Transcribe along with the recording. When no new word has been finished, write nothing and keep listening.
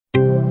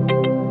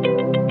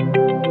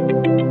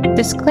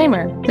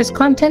Disclaimer: this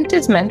content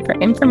is meant for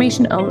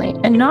information only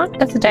and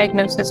not as a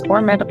diagnosis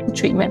or medical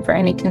treatment for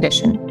any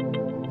condition.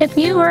 If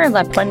you or a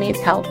loved one needs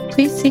help,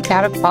 please seek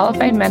out a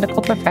qualified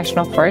medical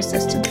professional for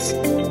assistance.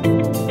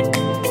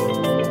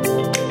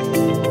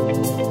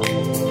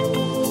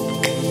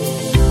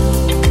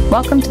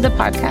 Welcome to the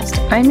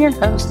podcast. I'm your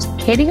host,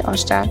 Katie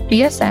Oshta,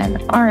 BSN,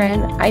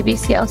 RN,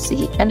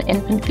 IBCLC, and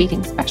infant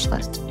feeding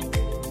specialist.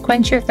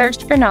 Quench your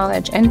thirst for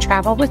knowledge and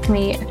travel with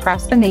me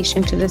across the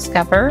nation to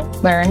discover,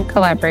 learn,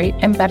 collaborate,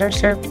 and better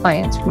serve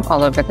clients from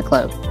all over the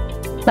globe.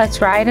 Let's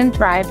ride and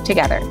thrive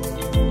together.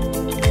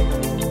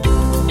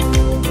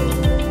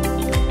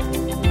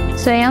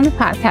 Today on the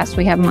podcast,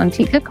 we have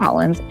Montika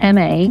Collins,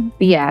 MA,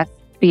 BS,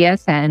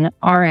 BSN,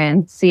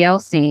 RN,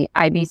 CLC,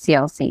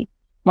 IBCLC.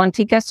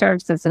 Montika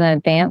serves as an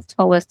advanced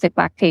holistic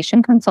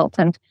lactation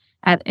consultant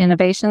at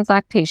Innovations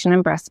Lactation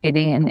and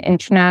Breastfeeding, an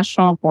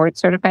international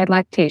board-certified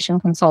lactation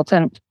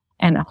consultant,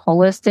 and a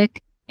holistic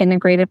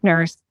integrative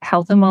nurse,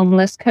 health and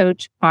wellness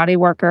coach, body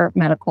worker,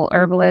 medical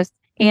herbalist,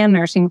 and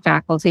nursing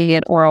faculty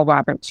at Oral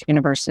Roberts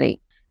University.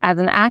 As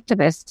an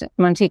activist,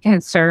 Montika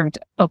has served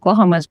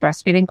Oklahoma's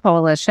Breastfeeding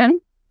Coalition,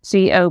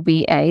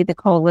 COBA, the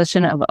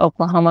Coalition of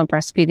Oklahoma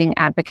Breastfeeding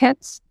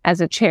Advocates,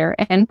 as a chair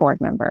and board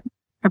member.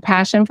 Her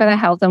passion for the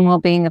health and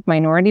well-being of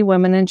minority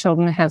women and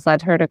children has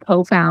led her to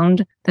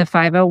co-found the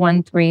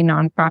 5013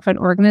 nonprofit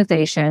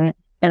organization,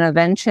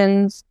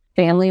 Innovations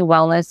Family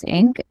Wellness,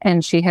 Inc.,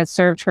 and she has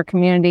served her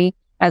community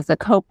as the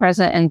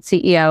co-president and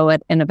CEO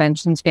at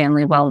Innovations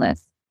Family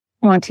Wellness.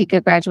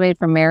 Montika graduated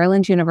from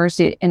Maryland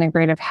University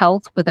Integrative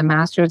Health with a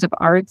Master's of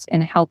Arts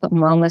in Health and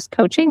Wellness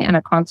Coaching and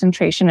a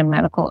concentration in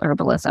medical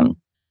herbalism.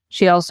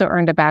 She also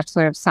earned a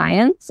Bachelor of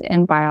Science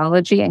in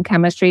Biology and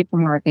Chemistry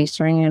from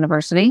Northeastern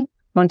University.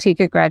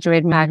 Montika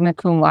graduated magna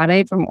cum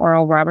laude from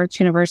Oral Roberts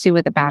University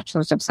with a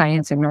Bachelor's of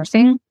Science in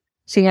Nursing.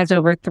 She has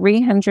over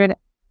 300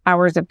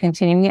 hours of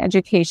continuing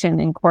education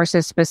in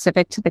courses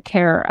specific to the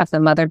care of the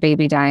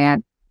mother-baby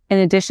dyad. In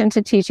addition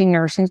to teaching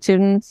nursing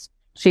students,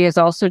 she has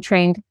also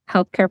trained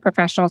healthcare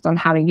professionals on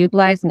how to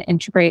utilize and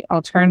integrate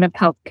alternative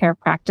healthcare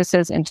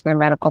practices into their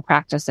medical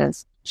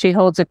practices. She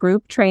holds a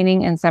group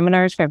training and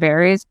seminars for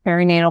various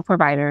perinatal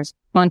providers.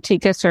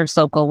 Montika serves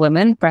local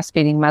women,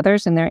 breastfeeding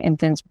mothers, and their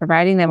infants,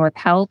 providing them with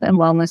health and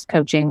wellness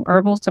coaching,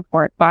 herbal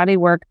support, body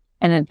work,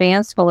 and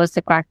advanced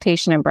holistic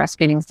lactation and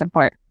breastfeeding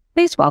support.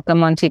 Please welcome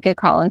Montika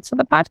Collins to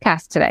the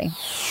podcast today.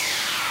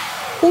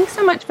 Thanks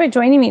so much for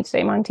joining me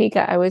today,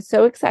 Montika. I was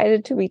so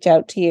excited to reach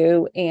out to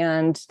you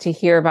and to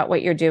hear about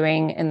what you're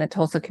doing in the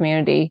Tulsa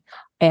community.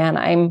 And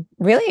I'm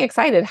really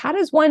excited. How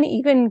does one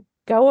even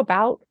go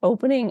about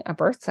opening a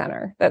birth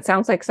center? That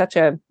sounds like such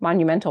a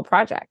monumental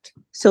project.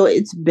 So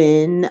it's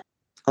been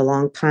a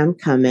long time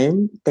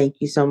coming. Thank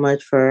you so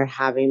much for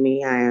having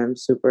me. I am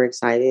super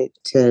excited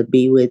to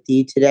be with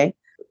you today.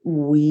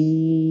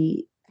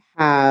 We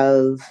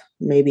have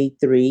maybe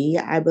 3,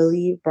 I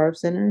believe, birth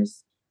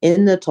centers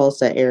in the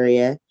Tulsa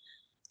area,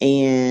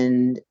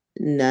 and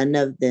none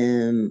of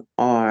them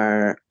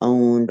are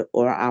owned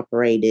or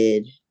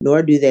operated,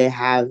 nor do they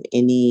have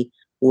any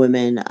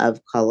women of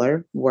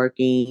color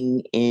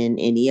working in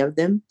any of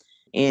them.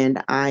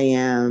 And I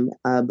am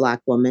a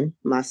Black woman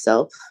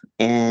myself.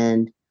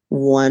 And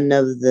one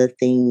of the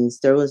things,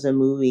 there was a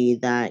movie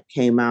that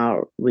came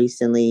out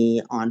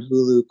recently on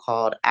Hulu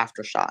called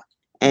Aftershock.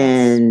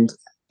 And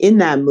in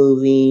that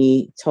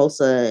movie,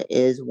 Tulsa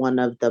is one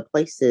of the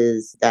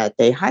places that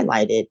they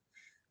highlighted.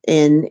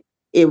 And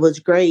it was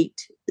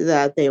great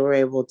that they were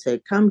able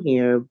to come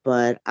here,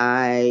 but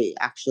I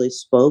actually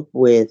spoke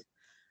with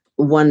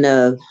one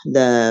of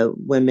the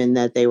women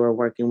that they were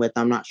working with.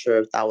 I'm not sure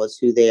if that was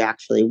who they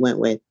actually went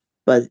with,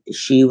 but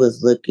she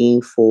was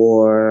looking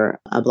for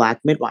a Black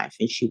midwife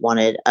and she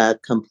wanted a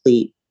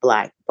complete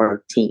Black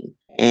birth team.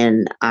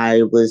 And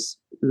I was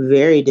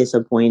very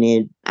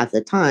disappointed at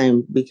the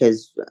time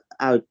because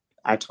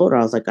I told her,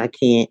 I was like,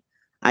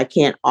 I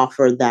can't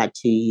offer that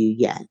to you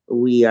yet.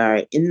 We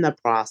are in the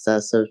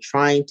process of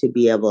trying to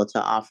be able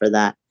to offer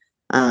that.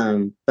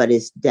 But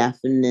it's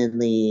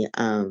definitely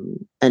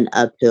an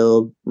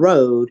uphill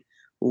road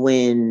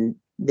when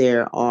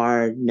there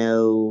are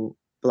no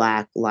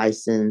Black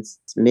licensed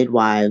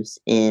midwives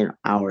in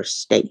our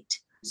state.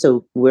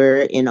 So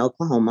we're in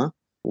Oklahoma.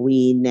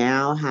 We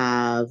now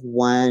have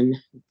one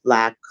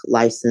Black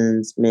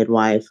licensed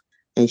midwife,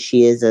 and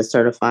she is a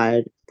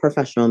certified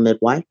professional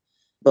midwife,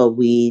 but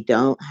we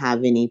don't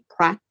have any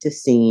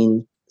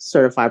practicing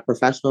certified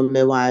professional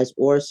midwives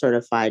or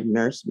certified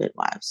nurse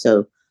midwives.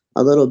 So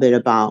a little bit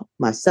about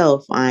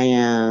myself. I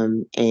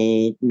am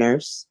a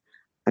nurse.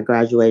 I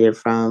graduated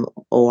from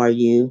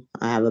ORU.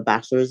 I have a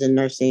bachelor's in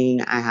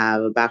nursing. I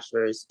have a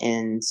bachelor's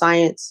in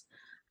science.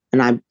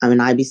 And I'm an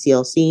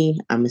IBCLC.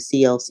 I'm a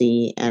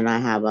CLC. And I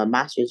have a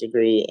master's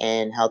degree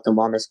in health and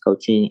wellness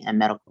coaching and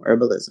medical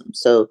herbalism.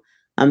 So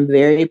I'm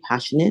very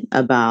passionate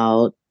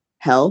about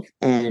health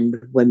and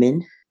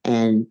women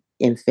and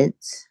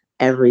infants,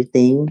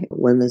 everything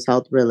women's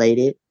health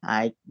related.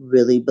 I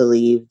really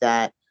believe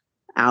that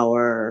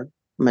our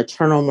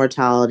maternal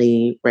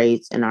mortality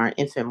rates and our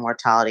infant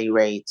mortality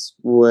rates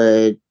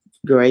would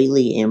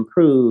greatly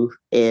improve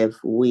if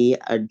we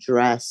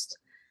addressed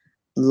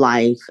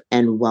life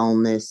and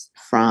wellness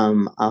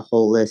from a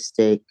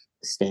holistic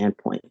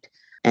standpoint.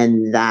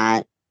 And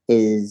that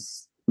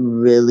is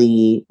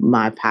really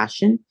my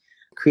passion,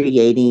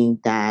 creating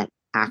that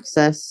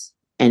access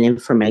and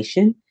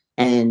information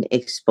and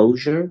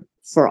exposure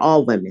for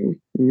all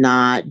women,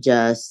 not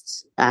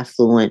just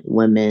affluent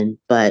women,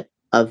 but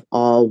of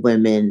all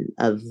women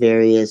of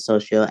various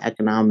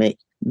socioeconomic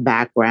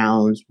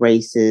backgrounds,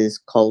 races,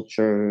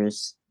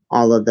 cultures,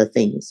 all of the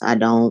things. I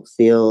don't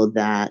feel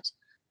that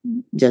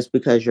just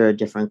because you're a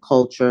different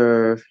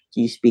culture,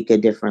 you speak a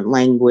different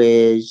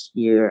language,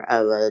 you're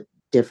of a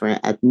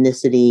different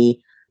ethnicity,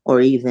 or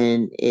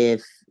even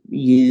if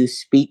you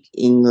speak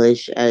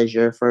English as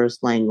your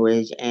first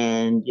language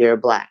and you're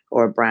Black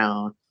or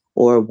brown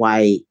or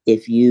white,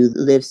 if you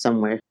live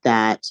somewhere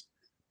that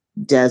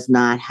does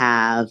not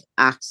have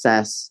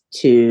access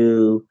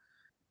to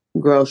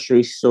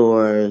grocery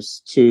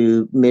stores,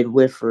 to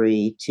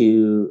midwifery,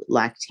 to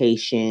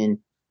lactation,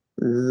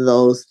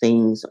 those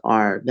things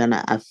are going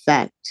to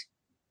affect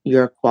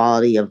your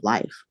quality of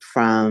life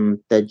from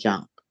the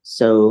jump.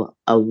 So,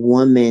 a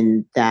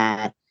woman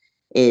that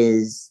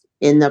is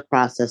in the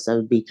process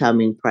of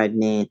becoming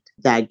pregnant,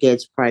 that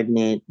gets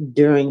pregnant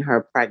during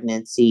her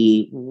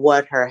pregnancy,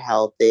 what her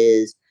health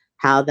is,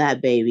 how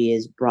that baby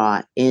is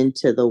brought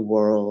into the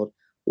world,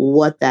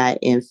 what that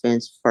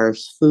infant's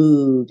first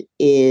food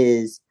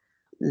is,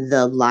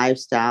 the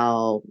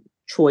lifestyle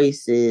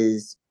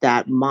choices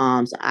that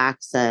moms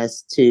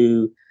access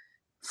to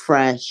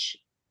fresh,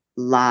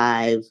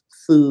 live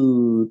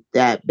food,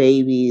 that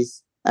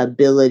baby's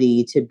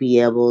ability to be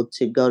able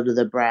to go to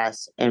the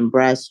breast and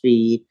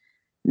breastfeed,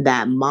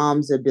 that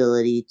mom's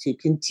ability to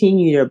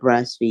continue to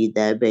breastfeed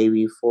that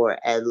baby for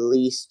at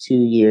least 2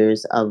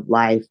 years of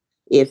life.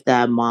 If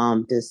that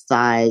mom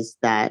decides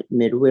that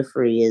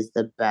midwifery is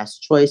the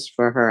best choice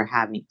for her,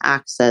 having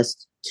access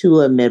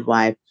to a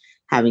midwife,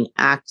 having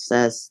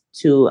access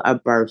to a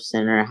birth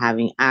center,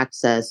 having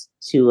access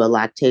to a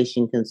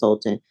lactation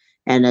consultant,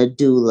 and a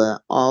doula,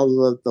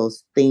 all of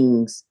those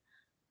things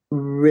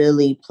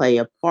really play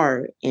a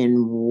part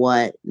in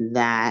what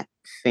that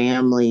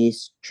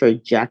family's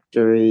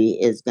trajectory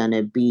is going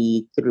to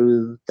be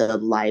through the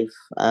life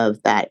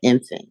of that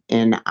infant.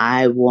 And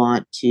I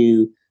want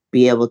to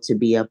be able to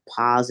be a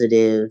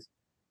positive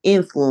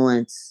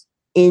influence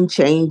in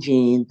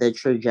changing the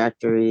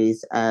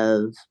trajectories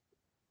of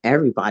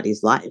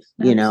everybody's life.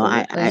 You know,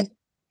 Absolutely.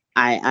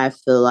 I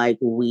feel like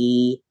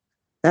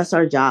that's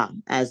our job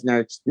as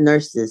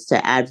nurses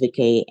to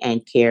advocate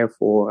and care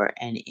for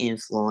and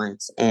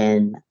influence.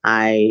 And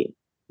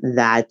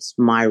that's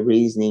my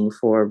reasoning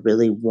for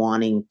really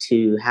wanting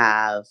to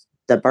have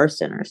the birth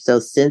center. So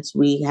since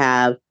we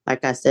have,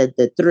 like I said,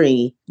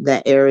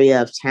 the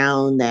area of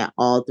town that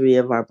all three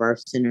of our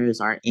birth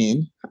centers are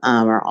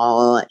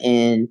all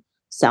in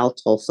South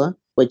Tulsa,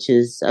 which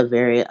is a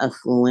very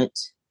affluent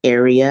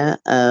area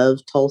of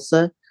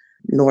Tulsa.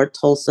 North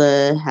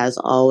Tulsa has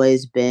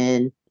always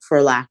been,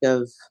 for lack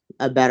of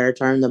a better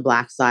term, the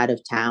black side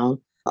of town.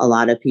 A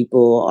lot of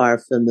people are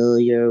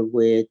familiar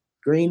with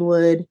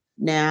Greenwood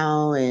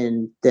now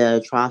and the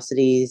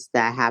atrocities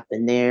that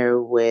happened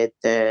there with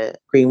the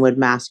Greenwood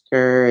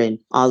Massacre and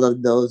all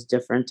of those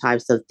different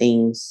types of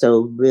things.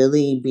 So,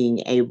 really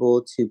being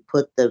able to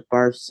put the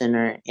birth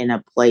center in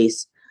a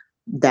place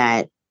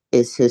that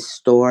is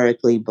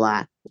historically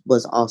Black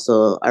was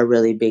also a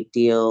really big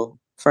deal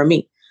for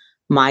me.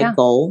 My Yeah.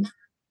 goal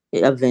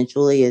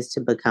eventually is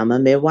to become a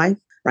midwife.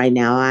 Right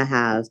now, I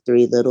have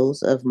three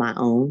littles of my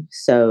own.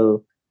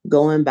 So,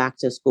 going back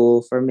to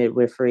school for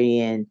midwifery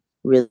and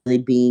really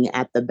being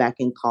at the beck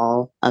and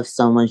call of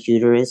someone's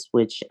uterus,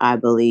 which I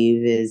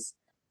believe is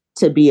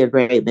to be a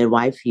great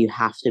midwife, you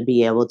have to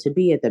be able to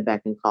be at the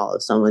beck and call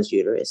of someone's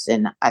uterus.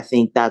 And I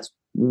think that's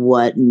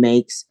what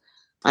makes,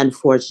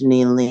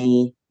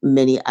 unfortunately,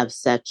 many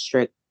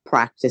obstetric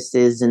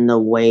practices in the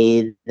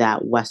way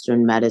that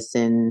Western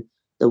medicine,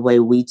 the way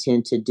we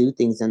tend to do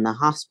things in the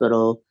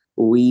hospital,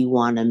 we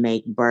want to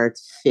make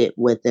birth fit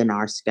within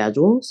our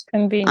schedules.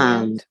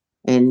 Convenient.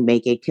 And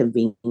make it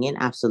convenient.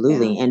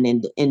 Absolutely. Yeah.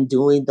 And in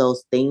doing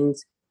those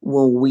things,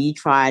 when we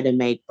try to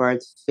make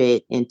birth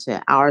fit into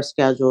our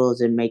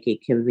schedules and make it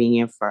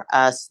convenient for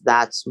us,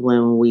 that's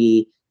when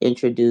we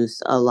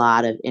introduce a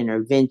lot of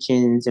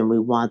interventions and we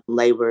want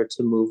labor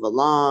to move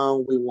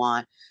along. We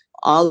want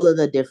all of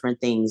the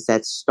different things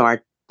that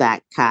start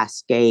that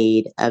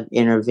cascade of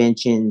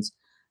interventions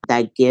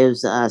that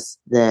gives us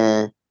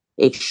the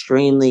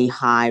extremely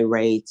high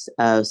rates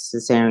of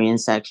cesarean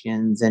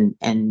sections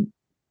and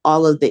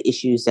all of the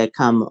issues that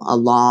come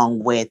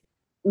along with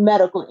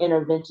medical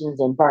interventions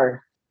in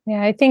birth.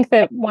 Yeah, I think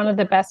that one of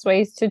the best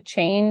ways to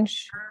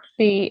change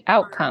the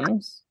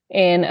outcomes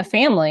in a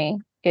family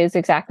is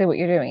exactly what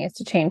you're doing, is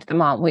to change the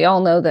mom. We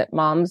all know that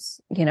moms,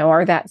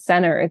 are that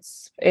center.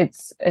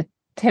 It's a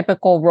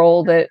typical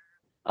role that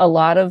a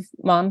lot of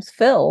moms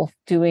fill,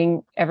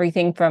 doing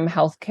everything from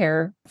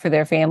healthcare for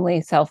their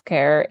family,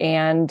 self-care,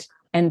 and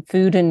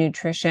food and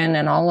nutrition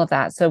and all of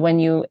that. So when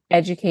you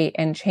educate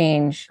and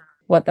change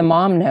what the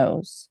mom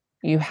knows,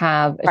 you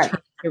have a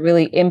chance to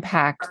really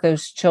impact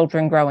those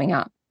children growing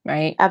up,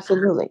 right?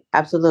 Absolutely.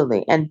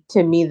 Absolutely. And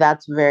to me,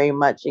 that's very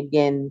much,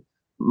 again,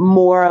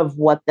 more of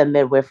what the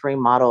midwifery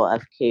model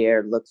of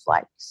care looks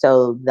like.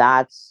 So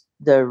that's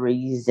the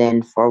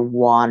reason for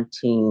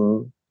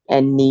wanting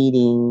and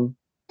needing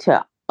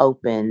to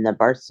open the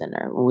birth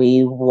center.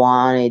 We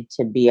wanted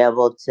to be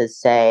able to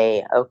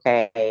say,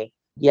 okay,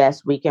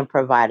 yes, we can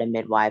provide a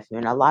midwife.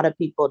 And a lot of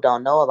people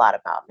don't know a lot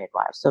about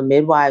midwives. So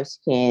midwives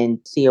can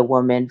see a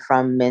woman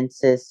from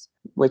menses,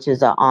 which is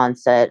the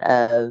onset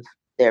of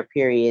their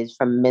periods,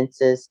 from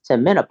menses to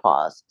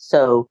menopause.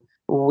 So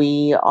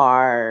we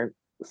are,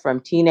 from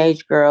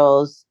teenage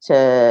girls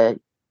to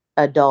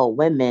adult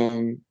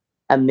women,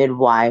 a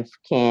midwife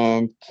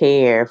can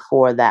care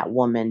for that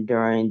woman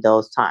during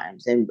those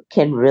times and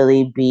can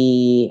really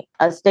be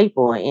a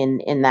staple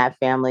in that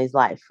family's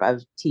life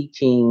of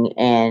teaching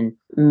and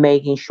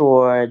making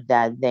sure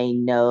that they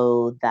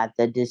know that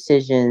the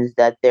decisions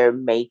that they're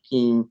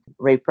making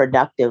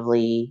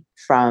reproductively,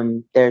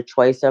 from their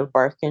choice of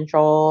birth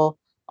control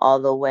all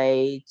the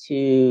way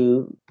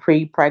to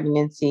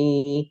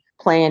pre-pregnancy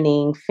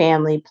planning,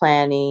 family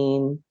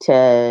planning,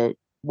 to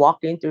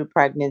walking through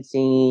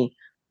pregnancy,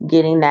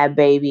 getting that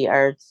baby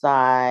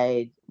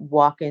earthside,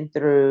 walking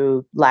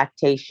through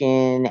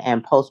lactation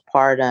and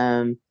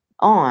postpartum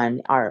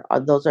are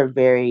those are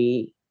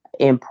very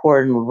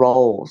important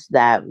roles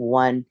that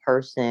one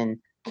person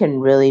can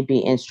really be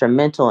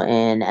instrumental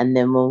in. And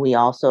then when we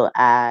also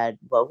add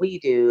what we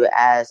do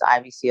as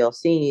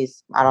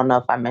IBCLCs, I don't know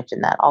if I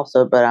mentioned that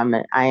also, but I am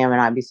an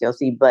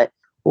IBCLC, but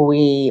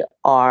we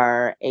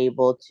are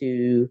able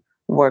to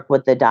work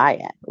with the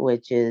dyad,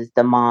 which is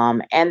the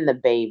mom and the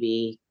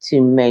baby,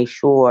 to make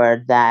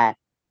sure that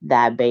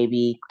that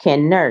baby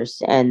can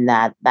nurse and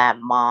that that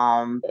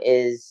mom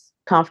is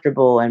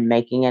comfortable and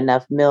making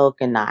enough milk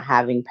and not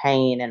having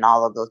pain and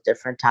all of those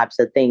different types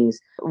of things.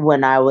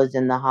 When I was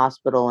in the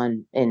hospital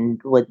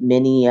and with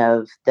many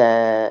of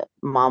the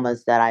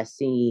mamas that I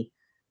see,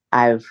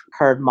 I've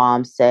heard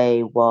moms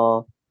say,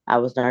 well, I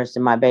was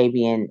nursing my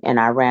baby and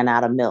I ran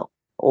out of milk.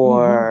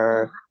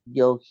 Or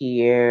you'll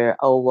hear,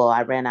 oh, well,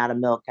 I ran out of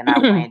milk and I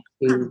went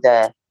to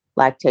the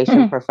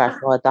lactation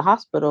professional at the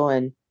hospital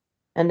and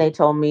they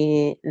told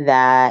me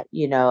that,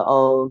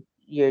 oh,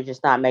 you're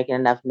just not making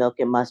enough milk.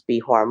 It must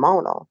be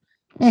hormonal.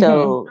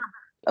 So,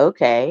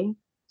 okay.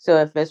 So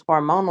if it's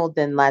hormonal,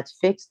 then let's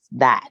fix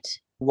that.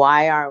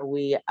 Why aren't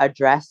we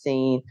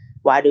addressing,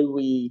 why do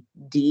we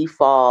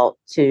default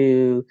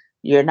to,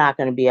 you're not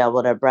going to be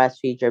able to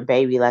breastfeed your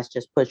baby, let's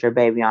just put your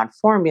baby on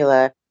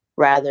formula,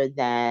 rather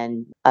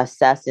than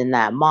assessing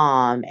that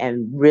mom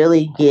and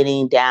really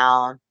getting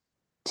down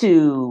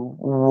to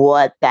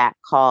what that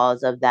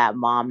cause of that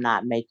mom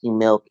not making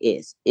milk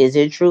is. Is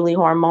it truly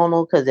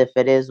hormonal? Because if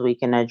it is, we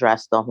can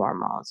address the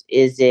hormones.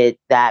 Is it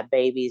that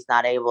baby's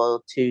not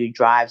able to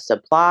drive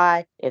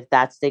supply? If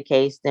that's the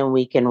case, then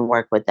we can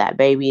work with that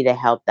baby to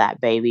help that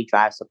baby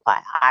drive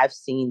supply. I've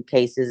seen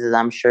cases, as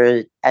I'm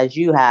sure as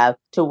you have,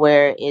 to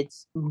where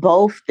it's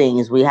both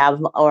things. We have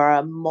or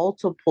a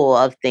multiple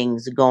of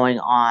things going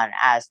on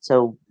as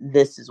to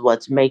this is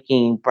what's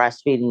making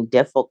breastfeeding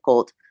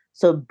difficult.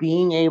 So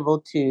being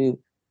able to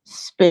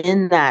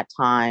spend that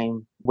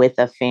time with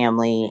a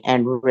family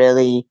and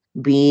really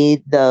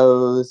be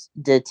those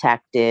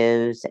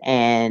detectives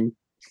and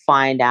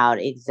find out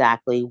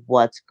exactly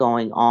what's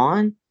going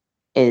on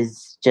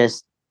is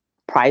just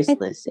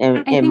priceless.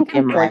 I think,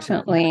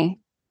 unfortunately,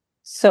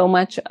 so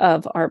much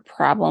of our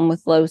problem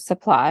with low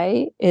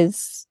supply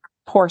is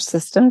poor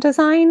system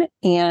design.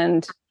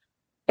 And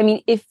I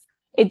mean, if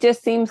it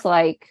just seems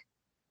like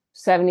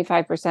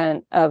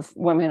 75% of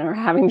women are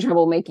having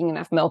trouble making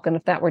enough milk. And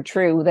if that were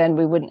true, then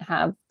we wouldn't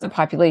have the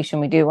population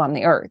we do on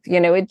the earth.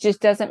 It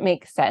just doesn't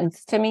make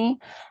sense to me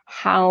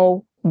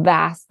how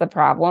vast the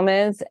problem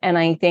is. And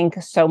I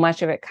think so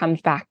much of it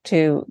comes back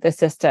to the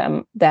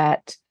system,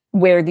 that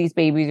where these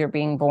babies are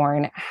being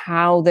born,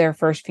 how their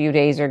first few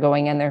days are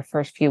going in, their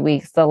first few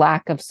weeks, the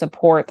lack of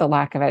support, the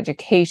lack of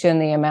education,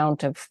 the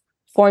amount of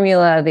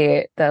formula,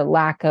 the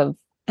lack of,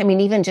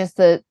 even just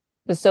the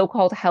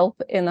so-called help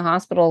in the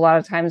hospital. A lot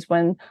of times,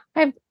 when I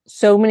have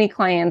so many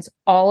clients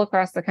all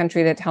across the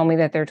country that tell me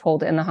that they're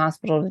told in the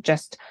hospital to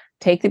just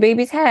take the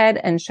baby's head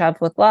and shove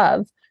with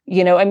love.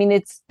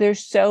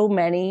 There's so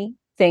many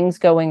things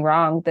going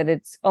wrong that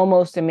it's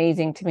almost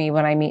amazing to me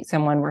when I meet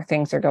someone where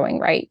things are going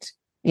right.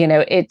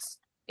 It's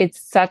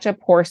such a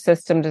poor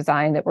system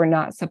design that we're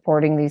not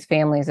supporting these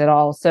families at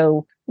all.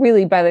 So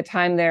really, by the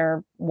time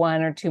they're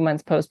 1 or 2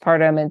 months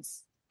postpartum,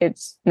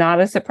 it's not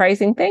a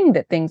surprising thing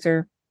that things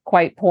are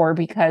quite poor,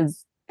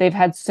 because they've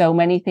had so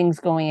many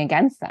things going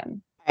against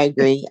them. I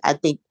agree. I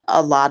think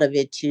a lot of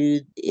it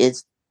too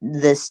is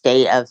the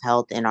state of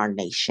health in our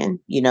nation.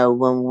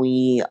 When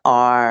we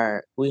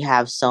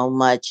have so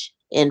much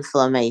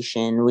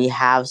inflammation, we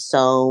have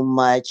so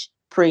much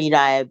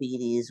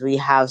pre-diabetes, we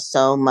have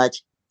so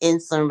much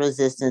insulin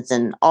resistance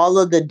and all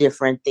of the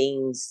different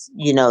things,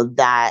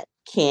 that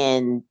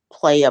can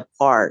play a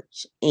part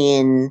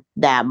in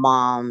that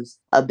mom's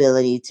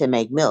ability to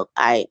make milk.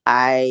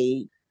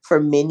 I for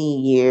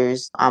many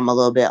years, I'm a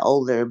little bit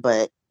older,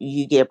 but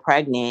you get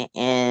pregnant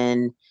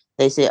and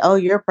they say, "Oh,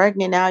 you're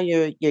pregnant now.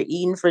 You're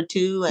eating for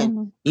two,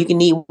 and you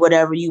can eat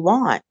whatever you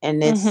want."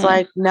 And it's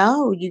like,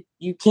 no,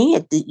 you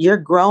can't. You're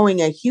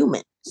growing a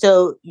human.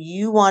 So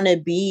you want to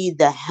be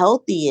the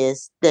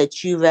healthiest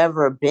that you've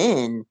ever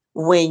been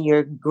when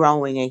you're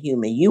growing a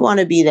human. You want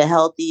to be the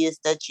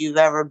healthiest that you've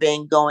ever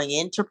been going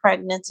into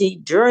pregnancy,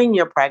 during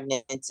your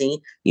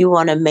pregnancy. You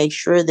want to make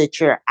sure that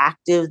you're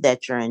active,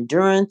 that your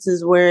endurance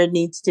is where it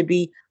needs to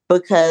be,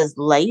 because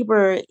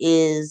labor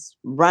is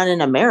running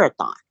a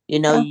marathon.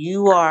 You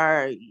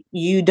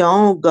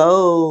don't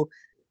go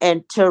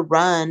and to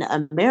run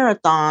a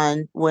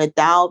marathon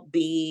without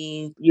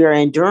being your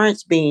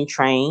endurance being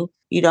trained.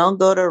 You don't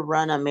go to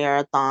run a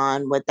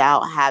marathon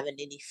without having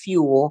any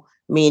fuel,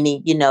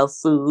 meaning,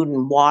 food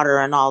and water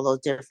and all those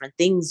different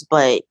things.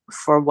 But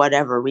for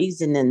whatever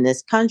reason in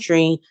this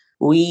country,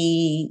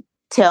 we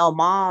tell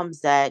moms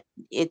that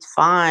it's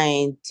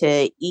fine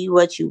to eat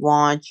what you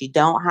want. You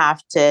don't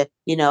have to,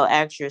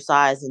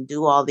 exercise and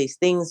do all these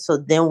things. So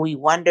then we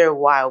wonder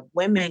why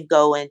women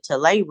go into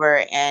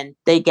labor and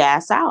they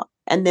gas out.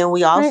 And then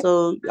we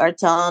also are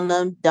telling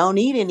them, don't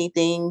eat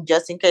anything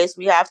just in case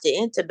we have to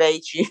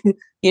intubate you,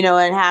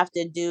 and have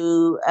to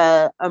do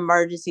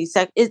emergency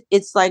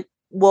it's like,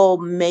 well,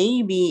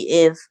 maybe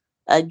if,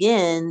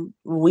 again,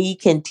 we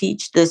can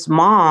teach this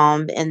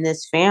mom and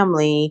this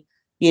family,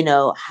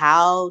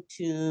 how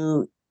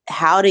to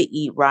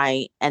eat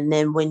right. And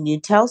then when you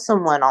tell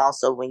someone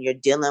also, when you're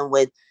dealing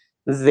with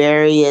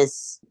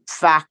various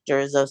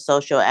factors of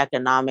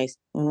socioeconomics,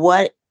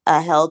 what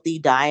a healthy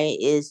diet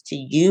is to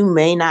you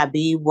may not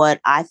be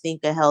what I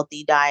think a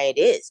healthy diet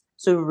is.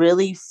 So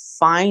really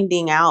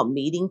finding out,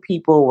 meeting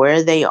people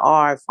where they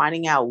are,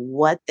 finding out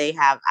what they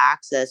have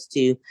access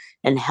to,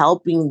 and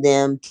helping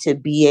them to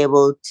be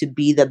able to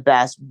be the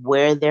best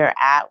where they're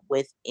at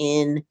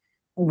within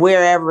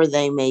wherever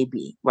they may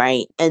be,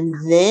 right? And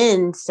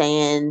then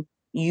saying,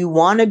 you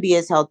want to be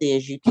as healthy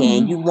as you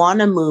can. You want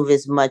to move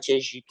as much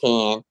as you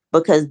can,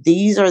 because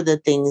these are the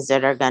things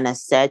that are going to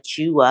set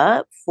you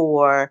up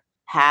for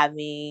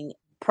having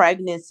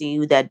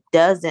pregnancy that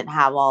doesn't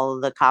have all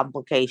of the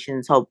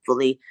complications,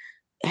 hopefully,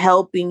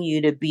 helping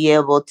you to be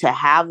able to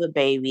have a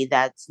baby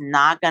that's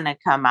not going to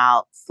come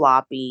out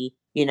floppy,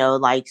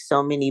 like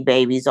so many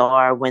babies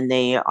are when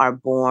they are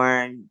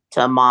born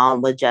to a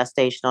mom with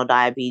gestational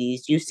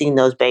diabetes. You've seen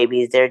those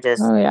babies. They're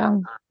just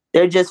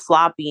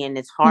floppy, and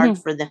it's hard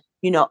for them,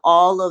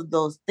 all of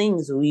those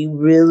things.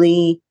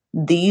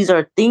 These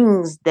are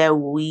things that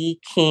we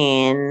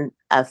can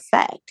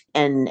affect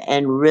and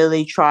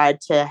really try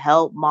to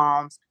help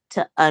moms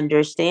to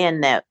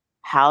understand that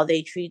how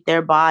they treat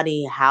their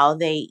body, how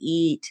they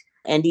eat,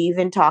 and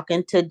even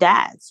talking to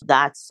dads,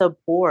 that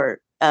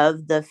support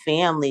of the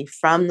family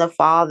from the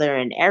father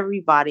and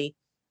everybody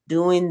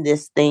doing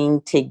this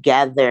thing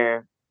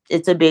together.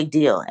 It's a big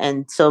deal.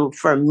 And so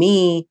for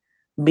me,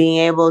 being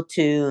able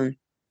to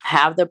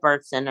have the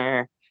birth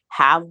center,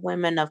 have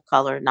women of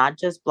color, not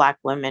just Black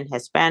women,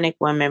 Hispanic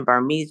women,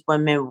 Burmese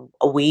women,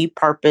 we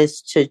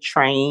purpose to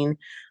train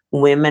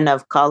women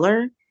of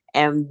color,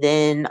 and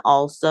then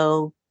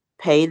also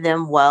pay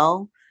them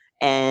well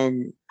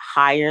and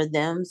hire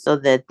them so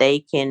that they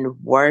can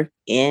work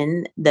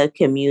in the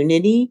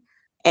community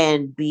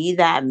and be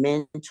that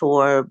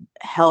mentor,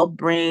 help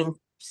bring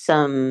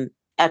some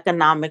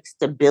economic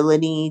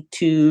stability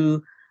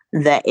to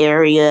the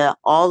area.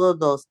 All of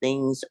those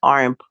things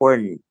are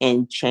important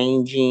in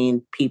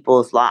changing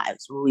people's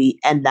lives.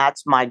 And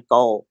that's my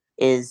goal,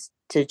 is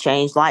to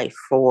change life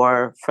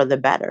for the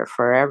better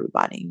for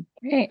everybody.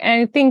 Right.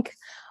 And I think,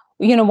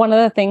 one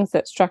of the things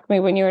that struck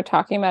me when you were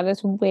talking about is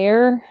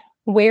where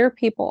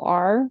people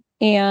are,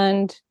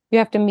 and you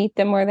have to meet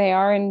them where they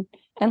are. And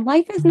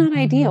life is not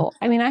ideal.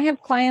 I mean, I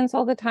have clients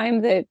all the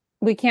time that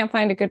we can't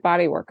find a good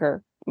body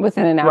worker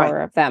within an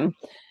hour of them,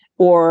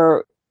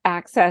 or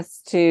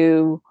access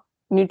to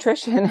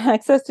nutrition.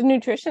 Access to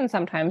nutrition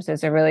sometimes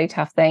is a really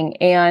tough thing.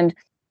 And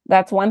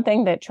that's one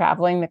thing that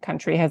traveling the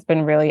country has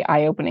been really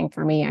eye-opening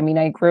for me. I mean,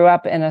 I grew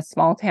up in a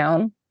small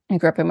town. I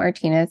grew up in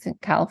Martinez,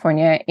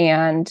 California,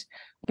 and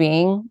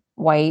being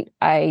white,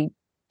 I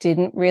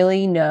didn't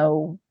really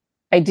know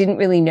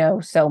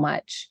so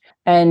much.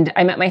 And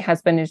I met my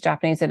husband, who's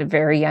Japanese, at a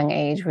very young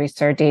age. We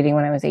started dating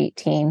when I was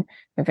 18.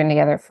 We've been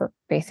together for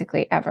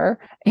basically ever.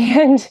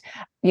 And,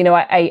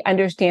 I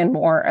understand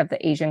more of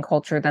the Asian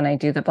culture than I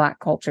do the Black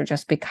culture,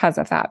 just because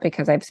of that,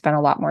 because I've spent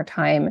a lot more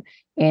time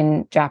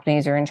in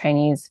Japanese or in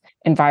Chinese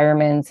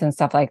environments and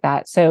stuff like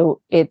that.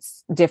 So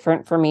it's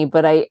different for me.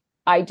 But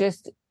I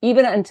just,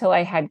 even until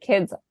I had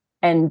kids,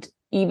 and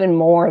even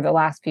more the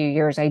last few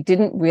years, I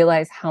didn't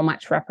realize how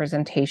much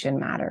representation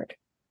mattered.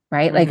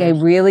 Right. Like I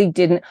really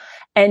didn't.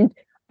 And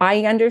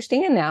I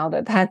understand now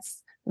that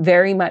that's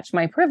very much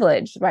my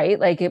privilege, right?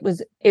 Like it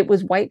was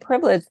white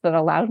privilege that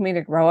allowed me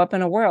to grow up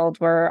in a world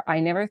where I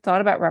never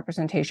thought about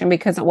representation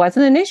because it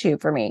wasn't an issue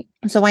for me.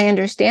 So I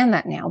understand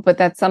that now, but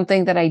that's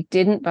something that I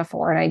didn't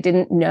before. And I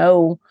didn't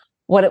know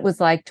what it was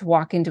like to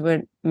walk into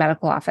a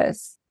medical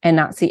office and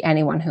not see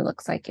anyone who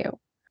looks like you,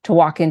 to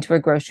walk into a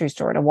grocery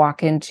store, to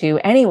walk into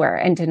anywhere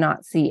and to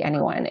not see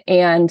anyone.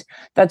 And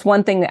that's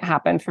one thing that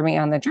happened for me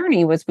on the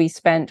journey was we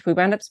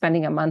wound up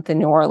spending a month in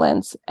New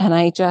Orleans, and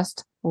I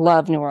just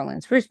love New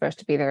Orleans. We were supposed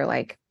to be there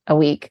like a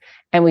week,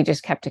 and we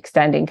just kept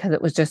extending because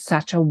it was just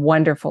such a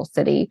wonderful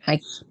city.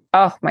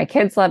 My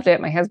kids loved it.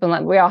 My husband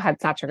loved it. We all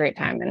had such a great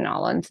time in New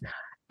Orleans.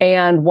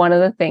 And one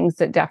of the things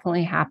that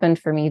definitely happened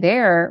for me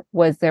there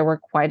was there were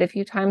quite a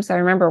few times I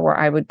remember where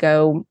I would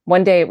go.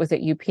 One day it was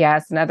at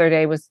UPS, another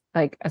day was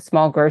like a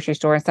small grocery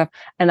store and stuff.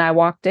 And I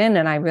walked in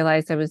and I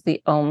realized I was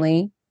the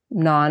only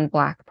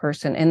non-Black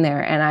person in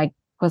there. And I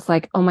was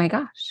like, oh my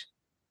gosh.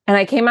 And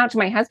I came out to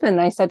my husband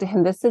and I said to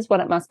him, this is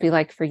what it must be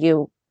like for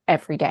you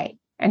every day.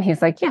 And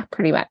he's like, yeah,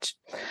 pretty much.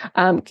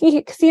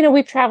 Because,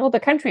 we've traveled the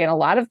country and a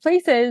lot of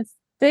places,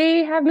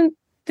 there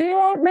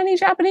aren't many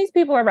Japanese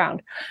people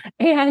around.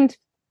 And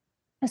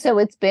so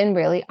it's been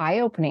really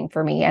eye-opening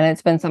for me. And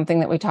it's been something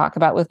that we talk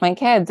about with my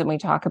kids. And we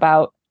talk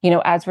about,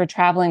 as we're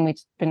traveling,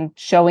 we've been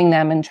showing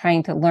them and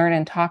trying to learn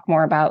and talk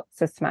more about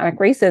systematic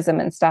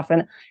racism and stuff.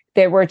 And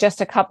there were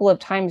just a couple of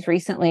times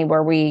recently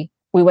where we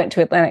went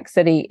to Atlantic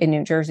City in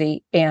New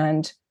Jersey,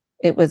 and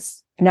it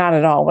was not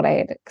at all what I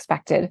had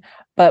expected.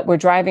 But we're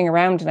driving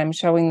around and I'm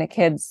showing the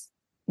kids,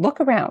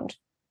 look around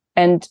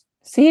and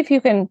see if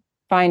you can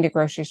find a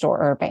grocery store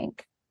or a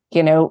bank.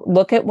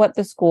 Look at what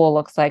the school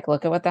looks like,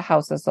 look at what the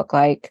houses look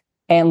like,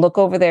 and look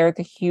over there at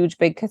the huge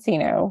big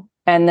casino,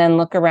 and then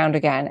look around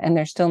again, and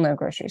there's still no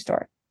grocery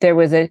store. There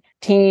was a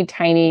teeny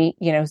tiny,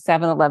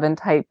 7-Eleven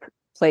type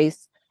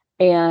place.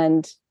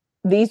 And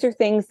these are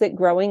things that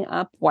growing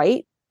up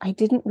white, I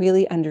didn't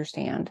really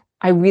understand.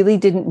 I really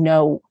didn't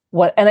know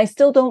and I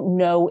still don't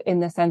know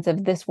in the sense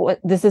of this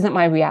isn't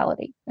my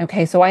reality.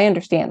 Okay. So I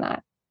understand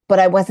that, but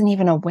I wasn't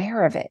even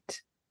aware of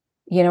it.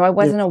 I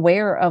wasn't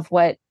aware of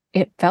what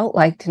it felt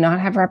like to not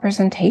have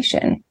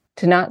representation,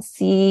 to not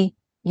see,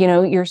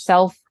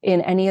 yourself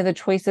in any of the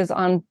choices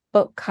on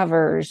book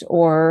covers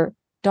or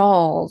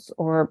dolls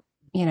or,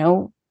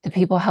 the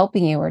people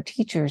helping you or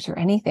teachers or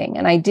anything.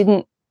 And I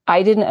didn't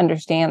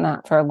understand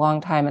that for a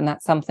long time. And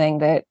that's something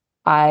that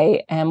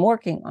I am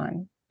working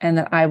on and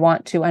that I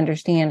want to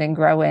understand and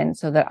grow in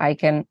so that I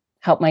can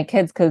help my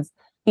kids. Because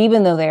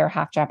even though they are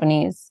half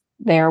Japanese,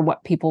 they are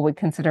what people would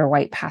consider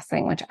white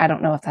passing, which I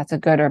don't know if that's a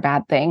good or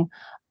bad thing,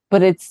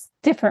 but it's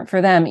different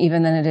for them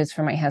even than it is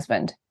for my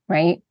husband,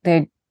 right?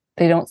 They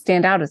don't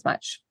stand out as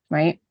much,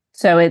 right?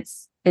 So it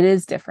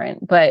is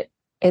different, but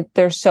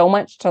there's so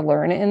much to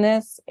learn in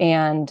this.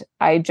 And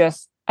I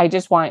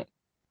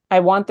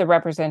want the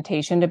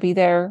representation to be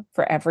there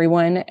for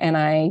everyone. And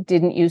I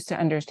didn't used to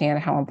understand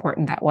how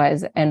important that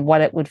was and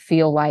what it would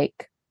feel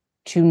like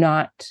to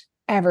not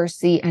ever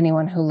see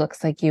anyone who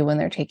looks like you when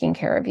they're taking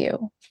care of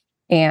you,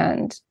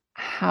 and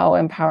how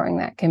empowering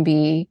that can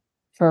be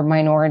for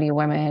minority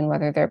women,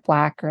 whether they're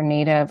Black or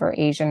Native or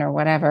Asian or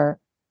whatever,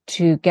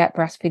 to get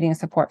breastfeeding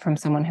support from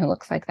someone who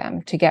looks like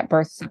them, to get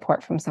birth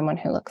support from someone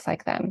who looks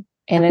like them.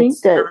 And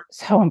it's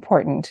so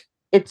important.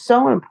 It's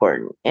so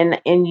important.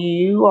 And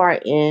you are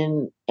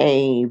in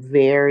a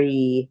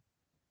very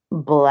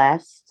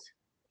blessed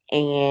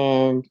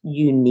and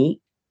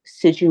unique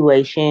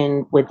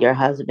situation with your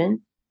husband,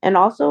 and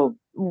also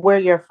where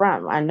you're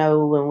from. I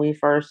know when we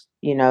first,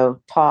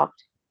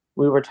 talked,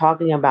 we were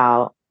talking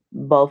about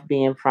both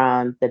being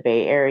from the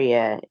Bay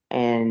Area,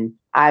 and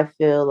I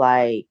feel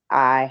like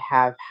I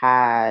have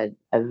had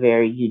a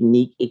very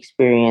unique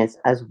experience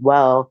as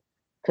well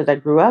because I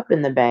grew up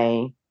in the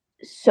Bay.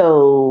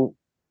 So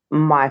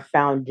my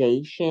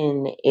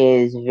foundation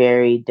is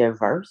very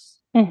diverse.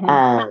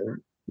 Mm-hmm.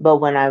 But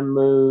when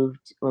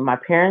my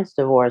parents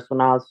divorced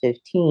when I was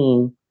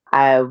 15,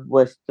 I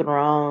was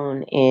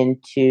thrown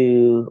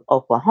into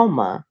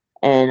Oklahoma,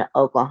 and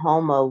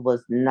Oklahoma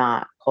was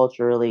not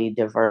culturally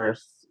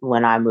diverse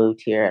when I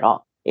moved here at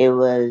all. It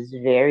was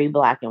very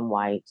Black and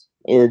white.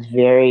 It was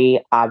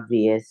very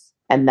obvious.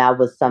 And that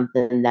was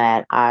something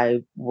that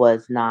I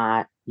was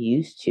not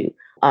used to.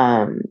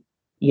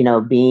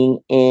 Being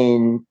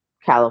in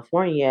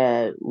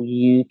California,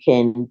 you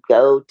can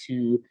go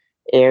to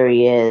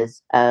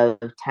areas of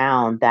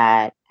town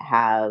that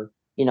have,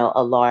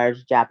 a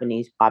large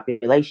Japanese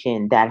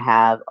population, that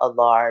have a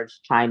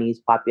large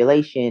Chinese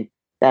population,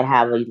 that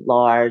have a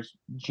large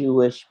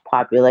Jewish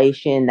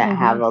population, that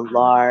have a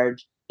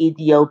large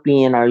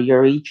Ethiopian or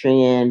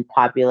Eritrean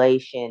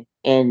population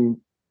and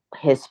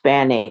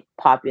Hispanic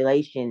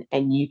population.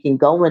 And you can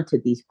go into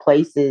these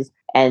places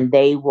and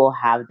they will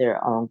have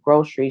their own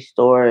grocery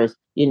stores.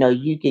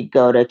 You could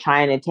go to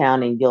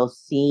Chinatown and you'll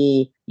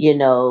see,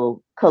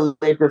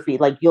 calligraphy,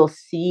 like you'll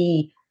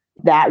see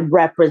that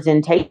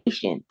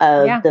representation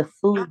of the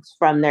foods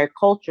from their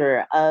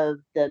culture, of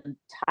the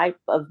type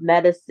of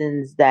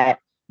medicines that,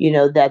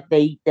 that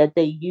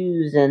they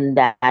use and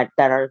that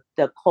are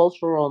the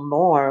cultural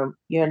norm,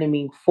 you know what I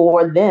mean,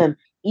 for them.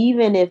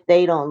 Even if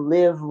they don't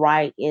live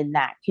right in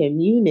that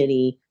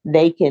community,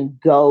 they can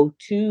go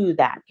to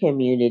that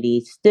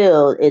community.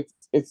 Still, it's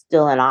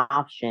still an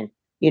option.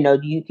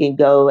 You can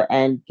go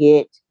and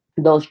get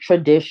those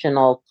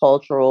traditional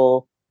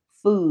cultural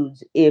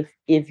foods if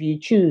you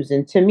choose.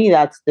 And to me,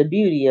 that's the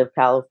beauty of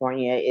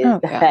California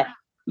is that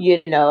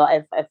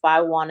if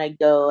I want to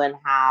go and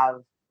have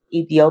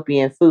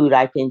Ethiopian food,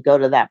 I can go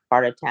to that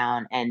part of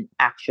town and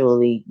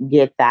actually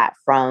get that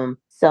from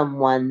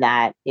someone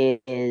that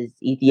is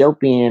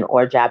Ethiopian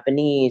or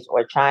Japanese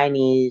or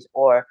Chinese,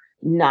 or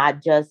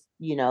not just,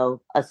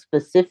 a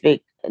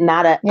specific,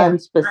 not an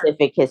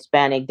unspecific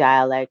Hispanic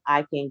dialect.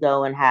 I can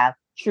go and have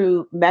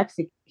true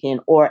Mexican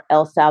or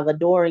El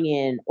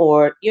Salvadorian,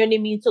 or, you know what I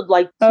mean? So,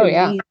 like, to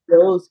me,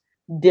 those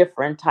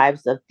different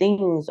types of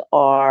things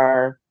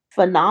are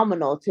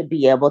phenomenal to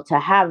be able to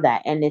have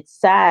that. And it's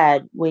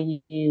sad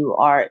when you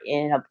are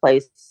in a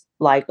place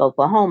like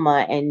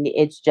Oklahoma and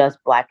it's just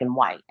black and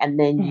white. And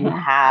then you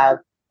have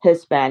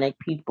Hispanic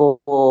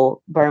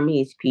people,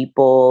 Burmese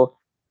people,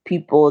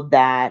 people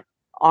that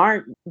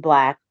aren't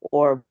black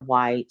or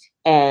white,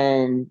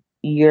 and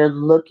you're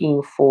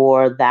looking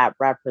for that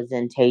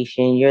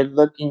representation. You're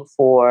looking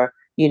for,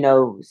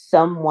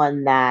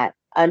 someone that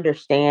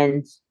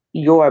understands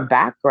your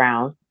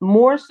background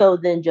more so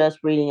than just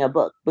reading a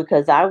book.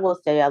 Because I will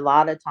say a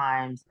lot of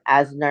times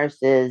as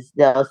nurses,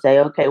 they'll say,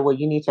 okay, well,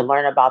 you need to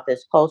learn about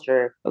this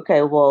culture.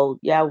 Okay, well,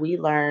 yeah, we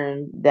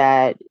learned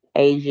that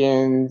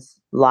Asians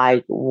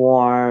like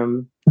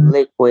warm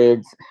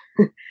liquids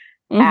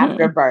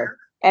after birth.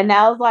 And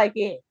I was like,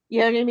 yeah, you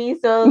know what I mean?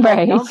 So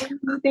like, don't bring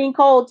anything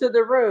cold to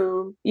the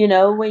room,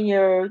 when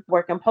you're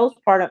working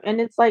postpartum. And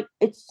it's like,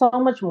 it's so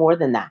much more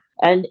than that.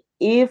 And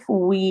if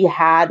we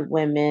had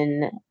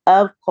women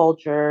of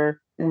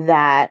culture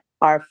that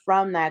are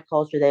from that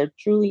culture, that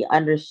truly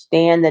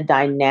understand the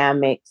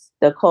dynamics,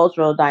 the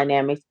cultural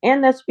dynamics,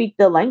 and that speak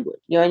the language,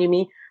 you know what I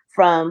mean?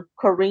 From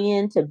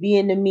Korean to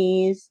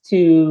Vietnamese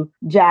to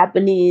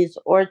Japanese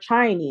or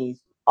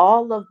Chinese,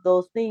 all of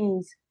those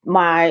things.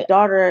 My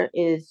daughter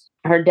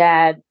her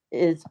dad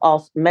is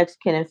also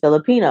Mexican and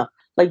Filipino.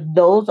 Like,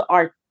 those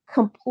are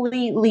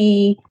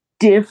completely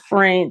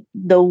different.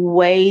 The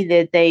way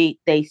that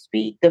they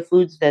speak, the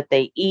foods that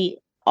they eat,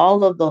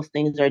 all of those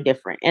things are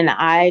different. And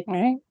I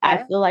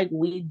feel like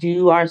we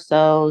do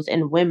ourselves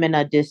and women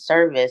a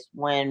disservice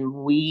when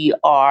we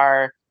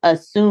are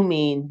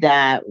assuming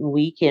that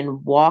we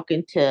can walk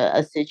into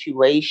a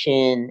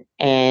situation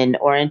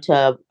or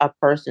into a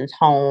person's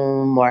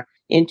home or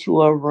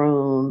into a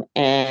room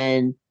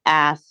and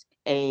ask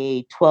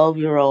a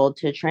 12-year-old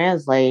to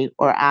translate,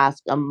 or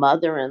ask a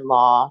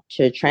mother-in-law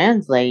to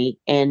translate,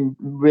 and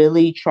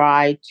really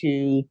try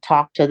to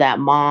talk to that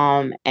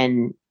mom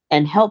and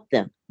help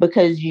them.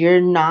 Because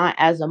you're not,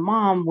 as a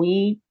mom,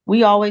 we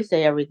always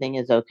say everything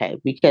is okay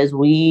because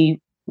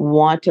we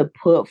want to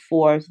put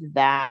forth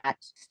that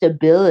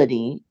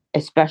stability,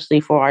 especially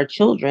for our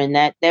children,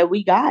 that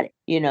we got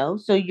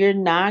it. So you're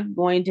not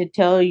going to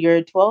tell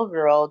your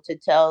 12-year-old to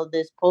tell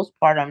this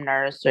postpartum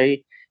nurse or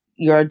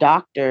your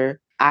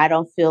doctor, I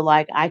don't feel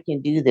like I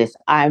can do this.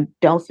 I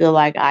don't feel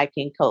like I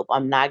can cope.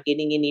 I'm not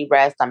getting any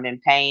rest. I'm in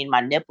pain.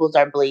 My nipples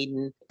are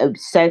bleeding.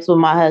 Sex with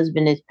my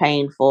husband is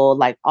painful.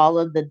 Like, all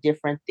of the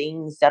different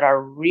things that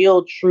are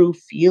real, true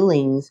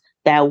feelings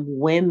that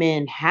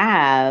women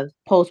have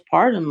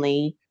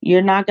postpartumly,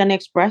 you're not going to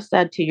express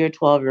that to your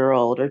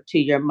 12-year-old or to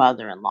your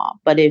mother-in-law.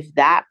 But if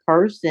that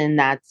person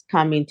that's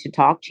coming to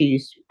talk to you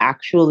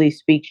actually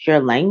speaks your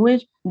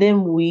language,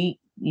 then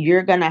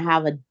you're going to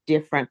have a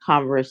different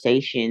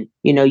conversation.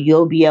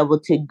 You'll be able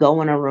to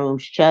go in a room,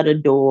 shut a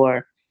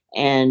door,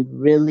 and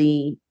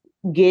really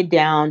get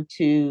down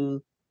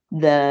to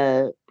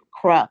the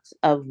crux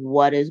of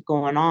what is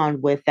going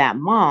on with that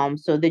mom,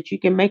 so that you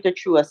can make a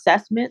true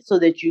assessment, so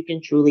that you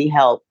can truly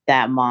help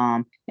that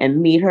mom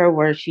and meet her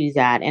where she's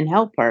at and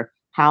help her.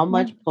 How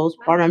much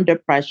postpartum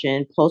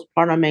depression,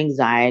 postpartum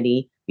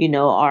anxiety,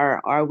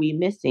 are we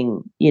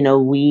missing?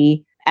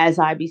 We, as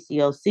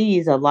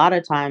IBCLCs, a lot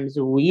of times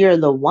we are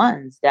the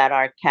ones that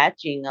are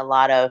catching a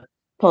lot of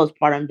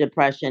postpartum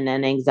depression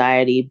and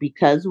anxiety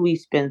because we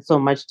spend so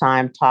much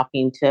time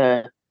talking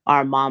to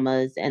our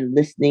mamas and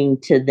listening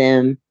to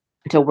them,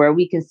 to where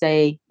we can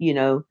say,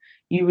 you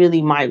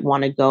really might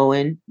want to go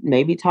and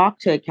maybe talk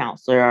to a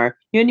counselor, or,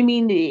 you know what I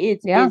mean?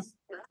 It's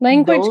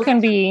language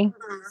can be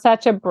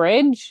such a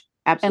bridge.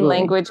 Absolutely. And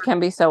language can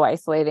be so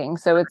isolating.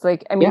 So it's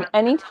like, I mean,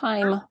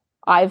 anytime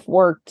I've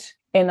worked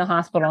in the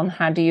hospital and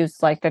had to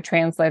use like the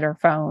translator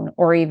phone,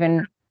 or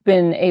even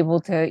been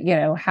able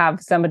to, have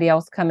somebody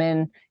else come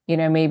in,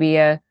 maybe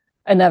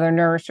another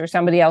nurse or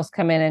somebody else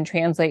come in and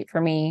translate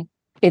for me,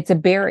 it's a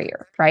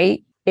barrier,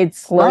 right? It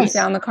slows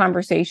down the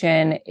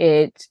conversation.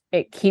 It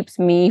keeps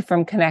me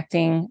from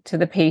connecting to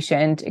the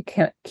patient.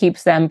 It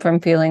keeps them from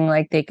feeling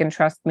like they can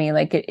trust me.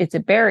 Like it's a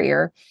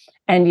barrier.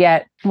 And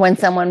yet when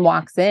someone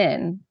walks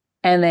in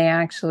and they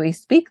actually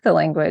speak the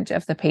language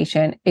of the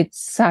patient, it's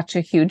such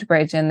a huge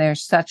bridge, and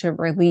there's such a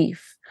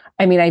relief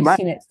I mean, I've Right.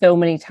 seen it so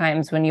many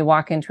times when you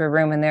walk into a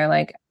room and they're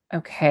like,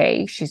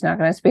 okay, she's not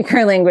going to speak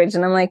her language.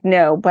 And I'm like,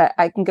 no, but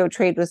I can go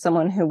trade with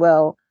someone who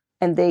will,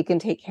 and they can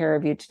take care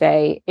of you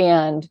today.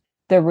 And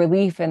the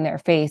relief in their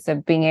face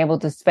of being able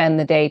to spend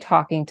the day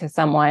talking to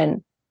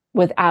someone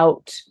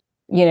without,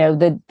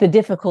 the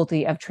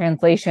difficulty of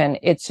translation,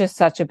 it's just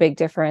such a big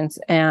difference.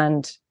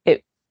 And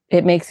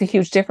it makes a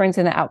huge difference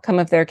in the outcome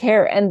of their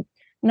care. And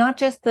not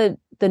just the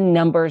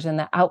numbers and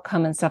the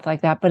outcome and stuff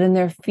like that, but in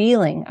their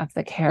feeling of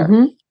the care.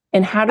 Mm-hmm.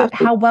 And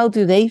how well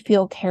do they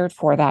feel cared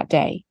for that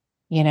day?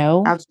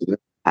 Absolutely.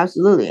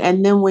 Absolutely.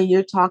 And then when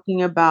you're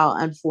talking about,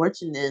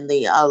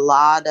 unfortunately, a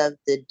lot of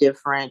the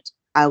different,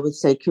 I would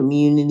say,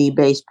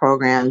 community-based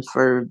programs,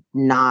 for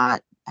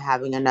not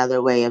having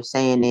another way of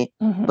saying it.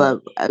 Mm-hmm.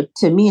 But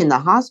to me, in the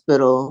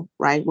hospital,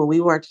 right, when we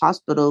worked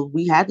hospital,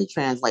 we had the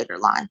translator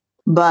line.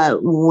 But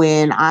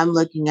when I'm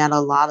looking at a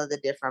lot of the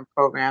different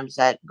programs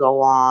that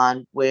go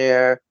on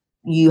where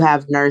you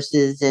have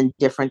nurses and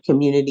different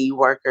community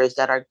workers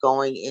that are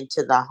going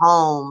into the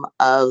home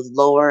of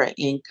lower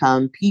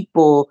income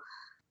people,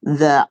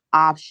 the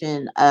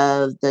option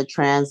of the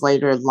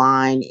translator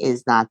line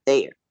is not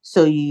there.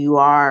 So you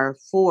are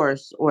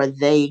forced, or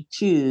they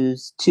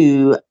choose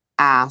to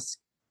ask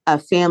a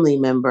family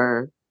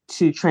member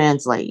to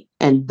translate.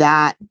 And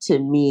that, to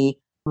me,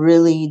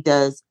 really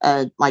does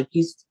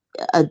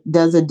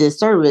does a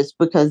disservice,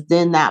 because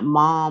then that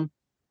mom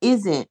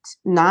isn't,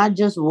 not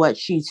just what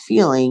she's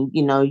feeling,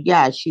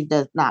 yeah, she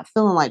does not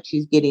feeling like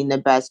she's getting the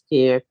best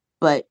care,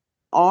 but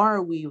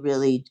are we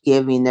really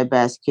giving the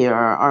best care,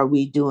 or are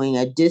we doing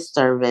a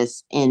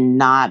disservice in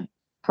not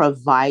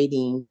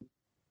providing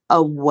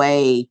a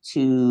way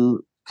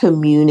to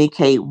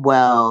communicate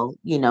well,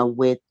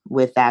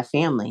 with that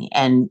family?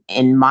 And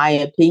in my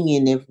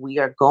opinion, if we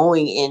are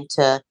going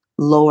into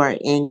lower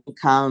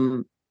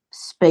income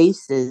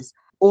spaces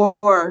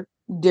or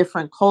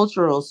different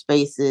cultural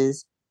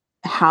spaces,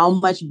 how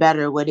much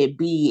better would it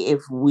be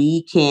if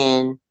we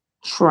can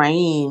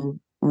train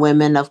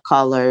women of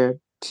color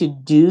to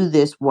do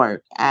this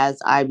work as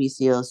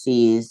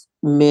IBCLCs,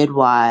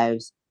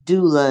 midwives,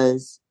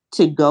 doulas,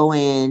 to go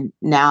in?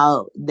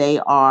 Now they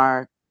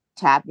are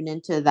tapping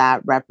into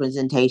that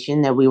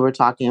representation that we were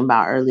talking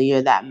about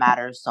earlier that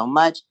matters so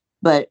much,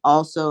 but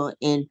also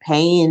in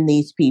paying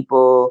these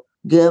people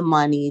good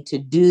money to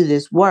do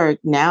this work.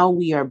 Now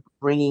we are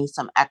bringing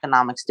some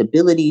economic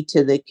stability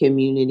to the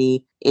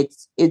community.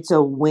 It's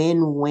a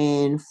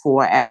win-win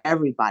for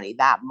everybody.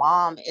 That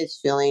mom is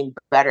feeling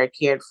better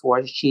cared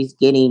for. She's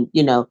getting,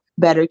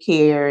 better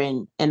care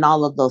and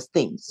all of those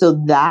things.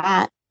 So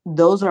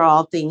those are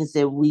all things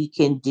that we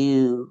can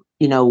do,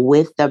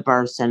 with the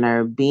birth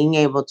center, being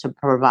able to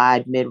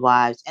provide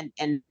midwives.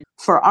 And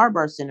for our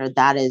birth center,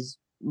 that is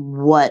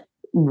what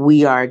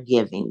we are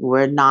giving.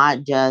 We're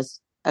not just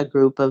a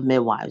group of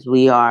midwives.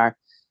 We are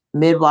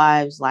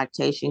midwives,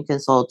 lactation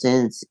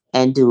consultants,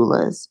 and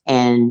doulas.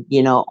 And,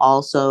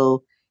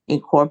 also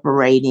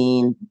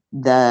incorporating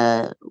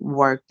the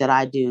work that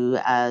I do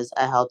as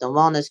a health and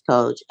wellness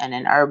coach and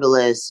an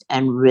herbalist,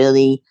 and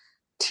really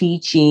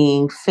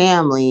teaching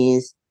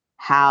families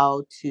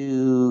how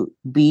to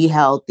be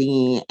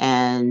healthy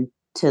and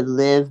to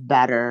live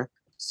better,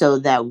 so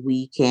that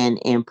we can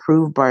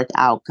improve birth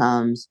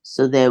outcomes,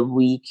 so that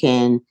we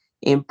can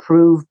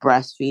improve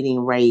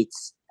breastfeeding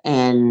rates,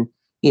 and,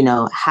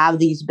 have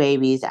these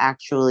babies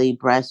actually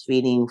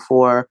breastfeeding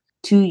for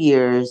 2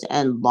 years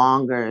and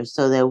longer,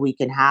 so that we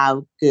can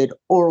have good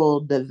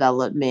oral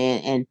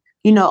development, and,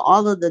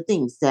 all of the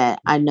things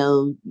that I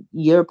know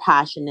you're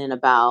passionate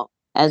about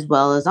as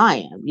well as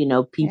I am.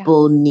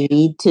 People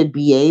need to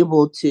be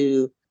able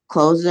to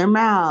close their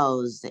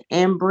mouths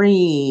and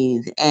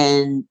breathe,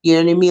 and you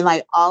know what I mean?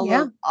 Like all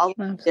of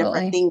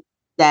different things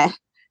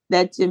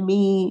that to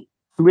me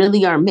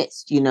really are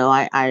missed.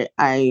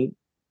 I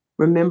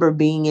remember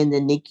being in the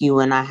NICU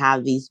when I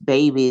have these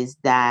babies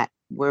that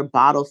we're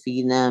bottle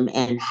feeding them,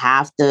 and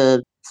half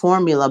the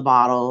formula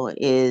bottle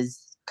is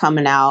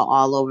coming out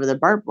all over the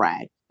burp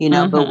rag,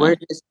 but we're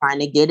just trying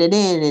to get it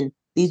in, and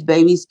these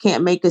babies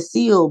can't make a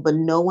seal, but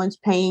no one's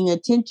paying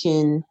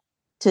attention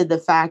to the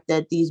fact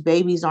that these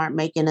babies aren't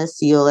making a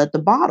seal at the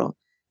bottle.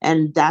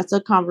 And that's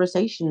a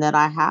conversation that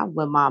I have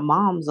with my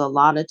moms a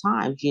lot of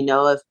times,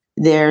 if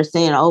they're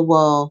saying, oh,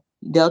 well,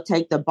 they'll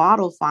take the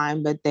bottle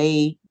fine, but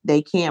they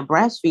can't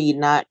breastfeed.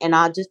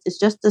 It's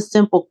just a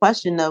simple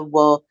question of,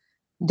 well,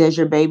 does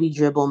your baby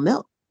dribble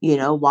milk,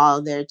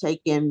 while they're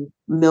taking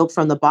milk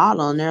from the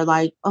bottle? And they're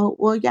like, oh,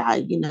 well,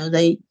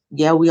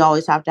 yeah, we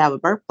always have to have a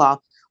burp cloth.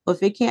 Well,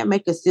 if it can't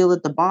make a seal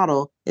at the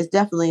bottle, it's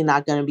definitely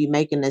not going to be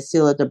making a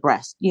seal at the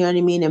breast. You know what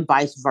I mean? And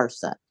vice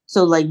versa.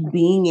 So like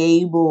being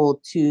able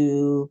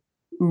to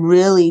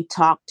really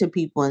talk to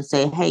people and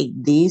say, hey,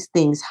 these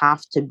things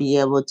have to be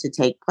able to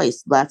take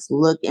place. Let's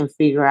look and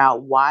figure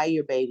out why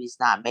your baby's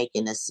not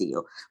making a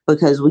seal,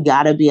 because we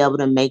got to be able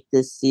to make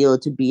this seal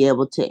to be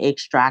able to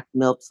extract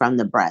milk from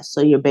the breast,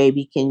 so your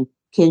baby can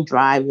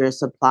drive your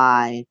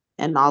supply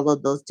and all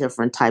of those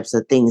different types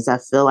of things. I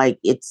feel like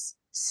it's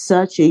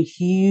such a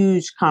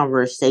huge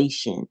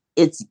conversation.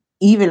 It's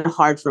even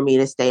hard for me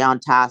to stay on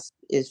task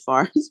as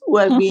far as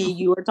what me and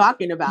you were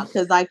talking about,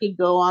 because I could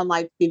go on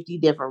like 50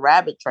 different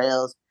rabbit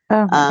trails.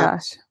 Oh my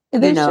gosh. You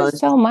There's know, just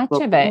it's so much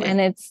what of we're it. doing.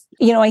 And it's,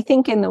 I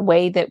think in the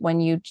way that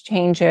when you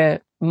change a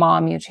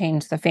mom, you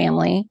change the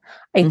family.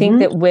 I think Mhm.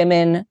 that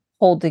women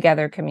hold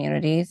together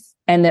communities,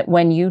 and that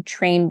when you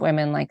train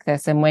women like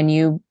this, and when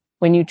you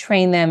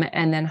train them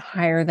and then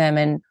hire them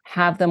and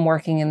have them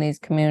working in these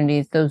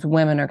communities, those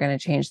women are going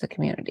to change the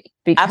community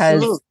because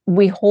Absolutely.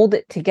 we hold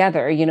it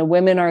together.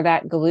 Women are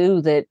that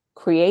glue that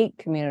create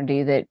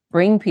community, that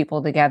bring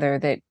people together,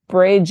 that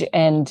bridge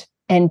and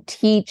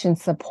teach and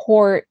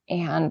support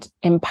and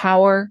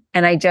empower.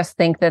 And I just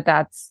think that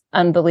that's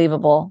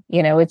unbelievable.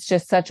 It's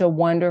just such a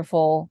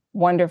wonderful,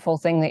 wonderful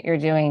thing that you're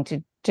doing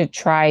to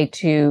try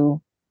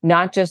to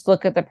not just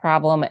look at the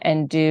problem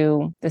and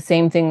do the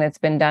same thing that's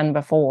been done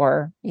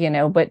before,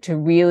 but to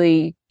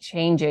really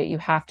change it. You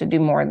have to do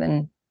more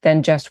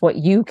than just what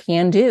you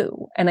can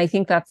do. And I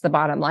think that's the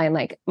bottom line.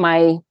 Like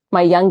my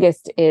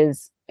youngest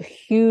is a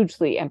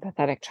hugely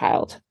empathetic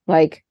child,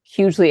 like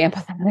hugely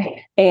empathetic,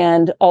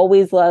 and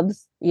always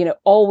loves,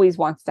 always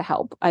wants to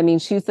help. I mean,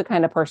 she's the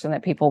kind of person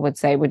that people would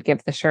say would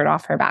give the shirt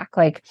off her back.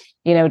 Like,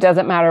 it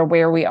doesn't matter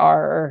where we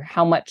are or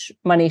how much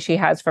money she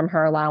has from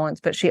her allowance,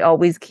 but she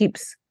always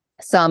keeps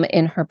some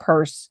in her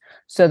purse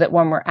so that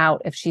when we're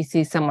out, if she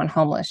sees someone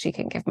homeless, she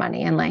can give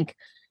money. And like,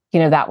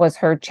 that was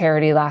her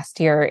charity last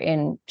year.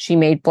 And she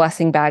made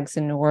blessing bags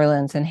in New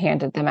Orleans and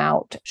handed them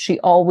out. She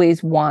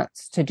always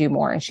wants to do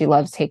more. And she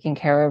loves taking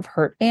care of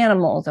hurt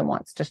animals and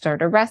wants to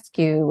start a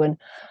rescue. And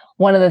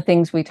one of the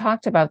things we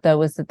talked about,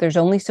 though, is that there's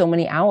only so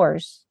many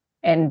hours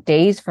and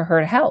days for her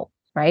to help,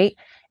 right?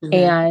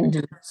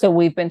 And so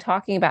we've been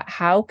talking about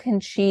how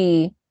can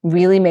she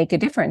really make a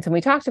difference. And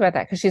we talked about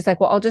that because she's like,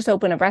 well, I'll just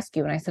open a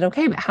rescue. And I said,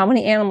 okay, but how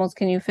many animals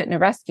can you fit in a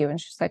rescue? And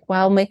she's like,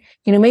 well,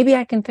 maybe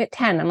I can fit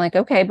 10. I'm like,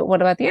 okay, but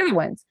what about the other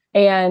ones?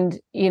 And,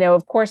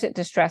 of course, it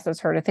distresses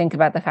her to think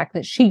about the fact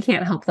that she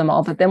can't help them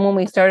all. But then when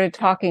we started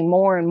talking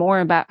more and more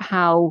about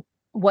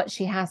what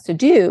she has to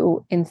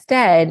do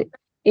instead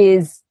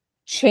is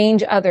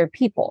change other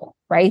people,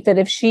 right? That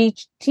if she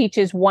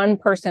teaches one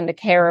person to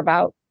care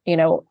about,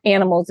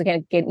 animals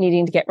again,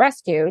 needing to get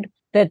rescued,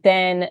 that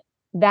then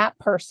that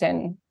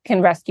person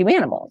can rescue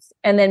animals.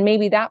 And then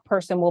maybe that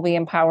person will be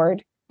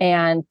empowered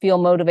and feel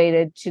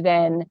motivated to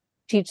then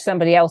teach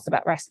somebody else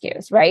about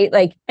rescues, right?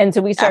 Like, and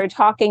so we started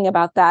talking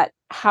about that,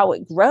 how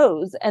it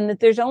grows, and that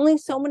there's only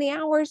so many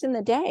hours in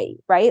the day,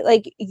 right?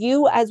 Like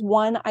you as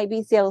one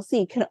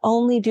IBCLC can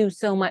only do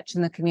so much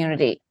in the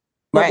community.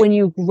 But when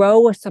you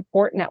grow a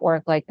support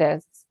network like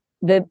this,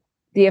 the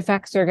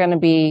effects are going to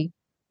be,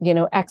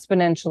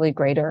 exponentially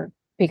greater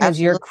because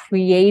you're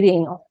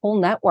creating a whole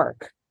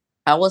network.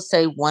 I will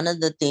say one of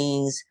the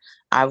things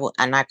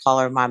and I call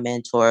her my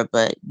mentor,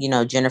 but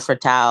Jennifer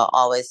Tao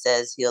always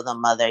says, heal the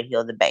mother,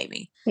 heal the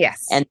baby.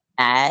 Yes. And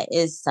that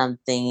is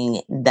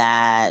something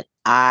that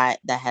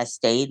has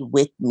stayed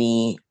with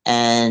me.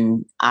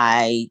 And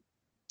I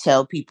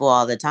tell people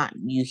all the time,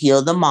 you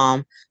heal the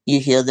mom,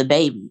 you heal the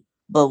baby.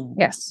 But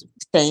yes,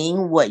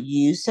 saying what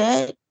you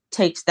said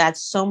takes that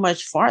so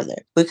much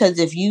farther, because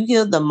if you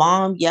heal the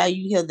mom, yeah,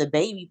 you heal the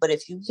baby. But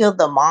if you heal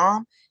the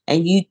mom,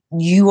 and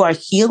you are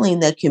healing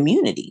the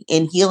community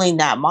and healing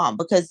that mom,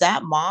 because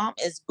that mom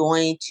is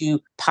going to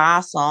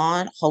pass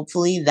on,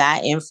 hopefully,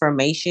 that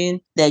information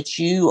that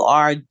you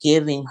are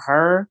giving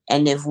her.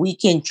 And if we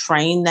can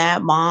train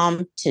that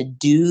mom to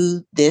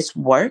do this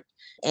work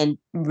and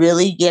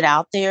really get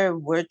out there,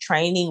 we're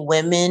training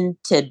women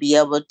to be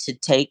able to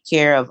take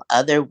care of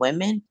other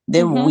women,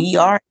 then we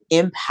are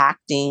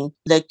impacting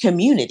the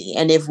community.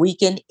 And if we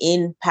can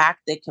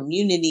impact the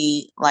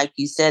community, like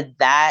you said,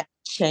 that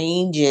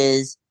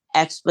changes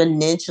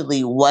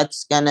exponentially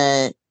what's going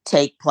to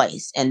take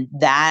place. And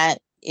that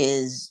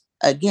is,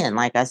 again,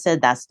 like I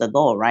said, that's the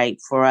goal, right?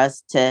 For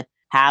us to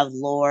have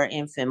lower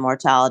infant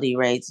mortality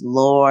rates,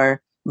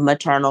 lower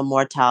maternal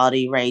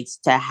mortality rates,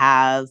 to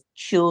have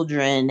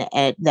children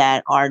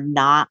that are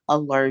not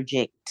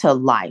allergic to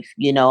life.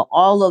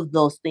 All of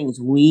those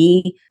things.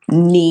 We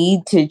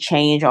need to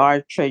change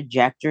our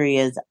trajectory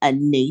as a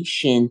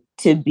nation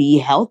to be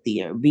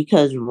healthier,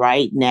 because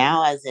right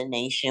now as a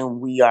nation,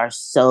 we are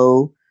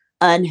so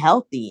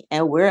unhealthy,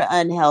 and we're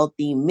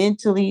unhealthy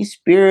mentally,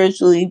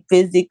 spiritually,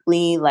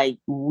 physically. Like,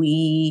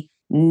 we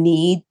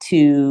need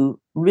to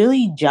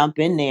really jump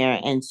in there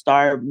and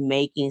start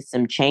making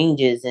some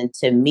changes. And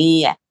to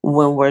me,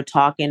 when we're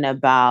talking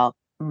about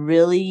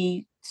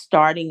really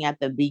starting at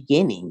the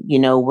beginning,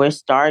 we're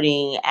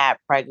starting at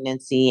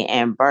pregnancy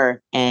and birth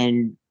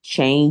and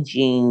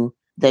changing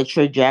the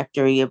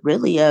trajectory of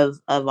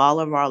all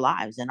of our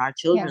lives and our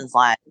children's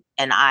lives.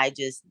 And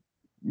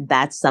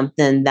that's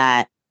something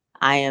that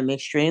I am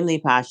extremely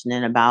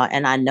passionate about.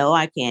 And I know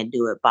I can't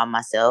do it by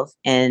myself.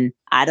 And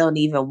I don't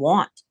even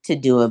want to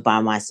do it by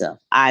myself.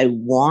 I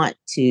want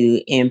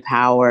to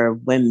empower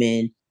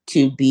women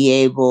to be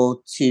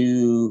able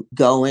to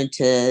go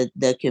into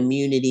the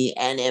community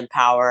and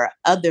empower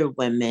other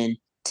women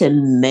to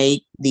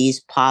make these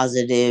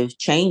positive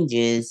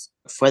changes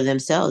for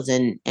themselves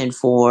and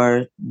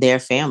for their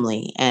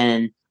family.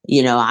 And,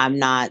 I'm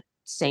not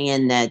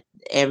saying that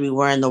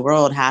everywhere in the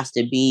world has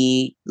to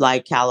be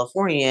like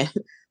California,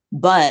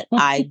 but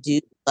I do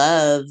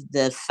love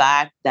the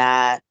fact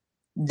that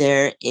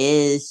there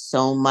is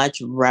so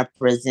much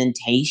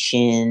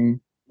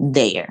representation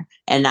there.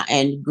 And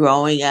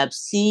growing up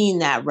seeing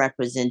that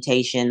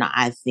representation,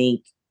 I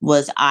think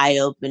was eye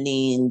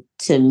opening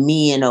to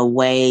me in a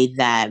way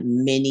that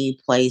many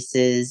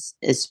places,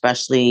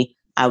 especially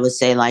I would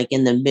say like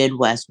in the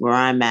Midwest where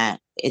I'm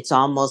at, it's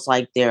almost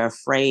like they're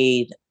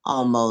afraid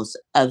almost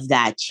of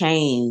that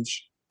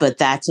change. But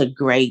that's a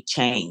great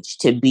change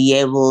to be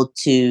able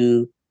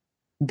to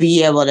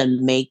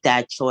make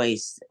that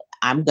choice.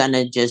 I'm going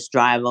to just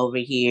drive over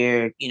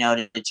here,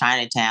 to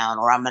Chinatown,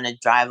 or I'm going to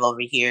drive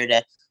over here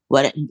to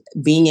what,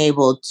 being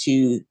able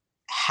to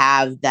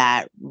have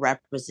that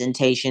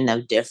representation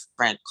of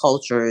different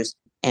cultures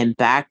and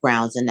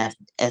backgrounds and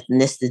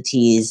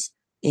ethnicities.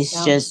 It's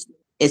Yeah. just,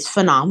 it's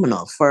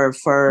phenomenal for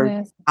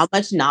Yes. how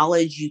much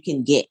knowledge you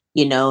can get,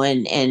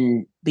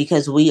 and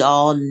because we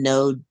all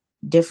know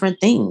different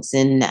things.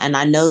 And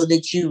I know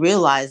that you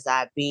realize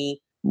that being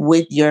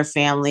with your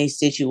family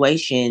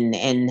situation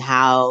and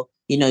how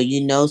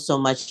you know so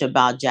much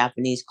about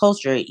Japanese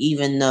culture,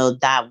 even though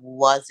that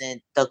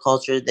wasn't the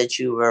culture that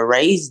you were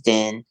raised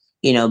in.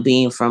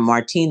 Being from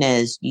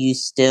Martinez, you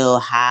still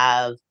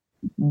have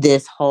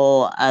this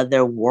whole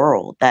other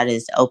world that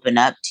is open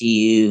up to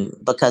you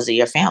because of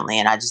your family,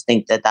 and I just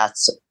think that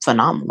that's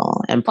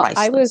phenomenal and Well,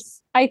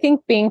 priceless. I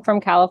think being from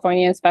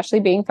California,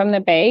 especially being from the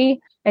Bay,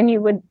 and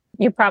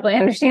you probably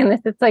understand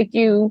this, it's like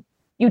you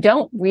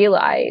don't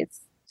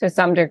realize to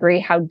some degree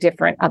how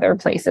different other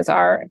places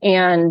are.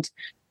 And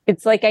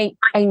it's like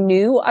I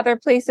knew other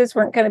places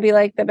weren't going to be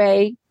like the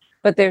Bay,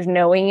 but there's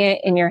knowing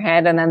it in your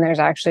head and then there's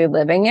actually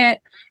living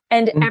it.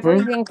 And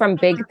everything from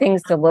big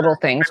things to little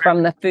things,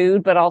 from the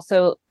food, but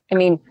also, I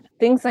mean,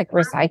 things like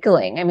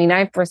recycling. I mean,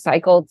 I've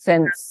recycled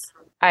since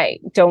I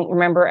don't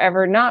remember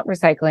ever not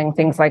recycling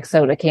things like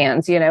soda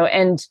cans,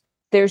 and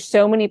there's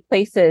so many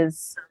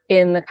places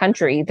in the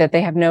country that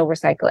they have no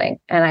recycling.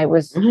 And I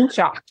was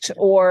shocked.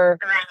 Or,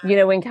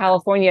 in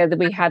California that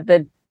we had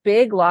the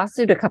big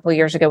lawsuit a couple of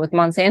years ago with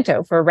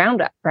Monsanto for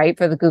Roundup, right?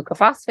 For the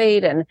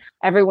glucophosphate, and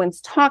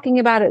everyone's talking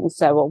about it and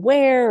so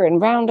aware,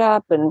 and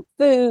Roundup and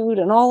food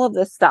and all of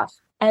this stuff.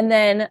 And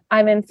then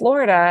I'm in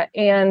Florida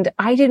and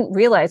I didn't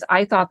realize,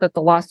 I thought that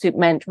the lawsuit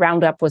meant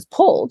Roundup was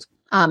pulled.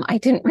 I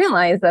didn't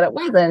realize that it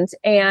wasn't.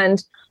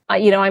 And,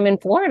 I'm in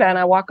Florida and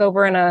I walk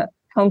over in a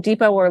Home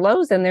Depot or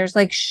Lowe's and there's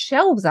like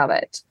shelves of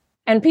it.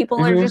 And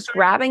people are just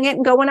grabbing it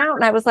and going out.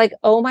 And I was like,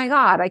 oh my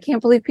God, I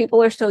can't believe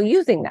people are still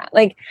using that.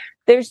 Like,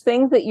 there's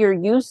things that you're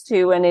used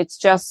to. And it's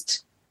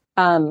just,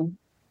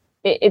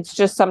 it's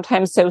just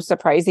sometimes so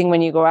surprising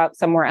when you go out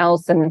somewhere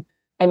else. And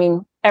I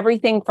mean,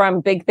 everything from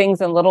big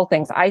things and little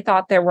things. I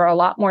thought there were a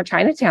lot more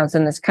Chinatowns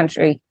in this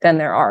country than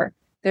there are.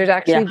 There's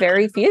actually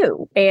very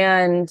few.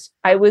 And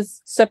I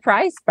was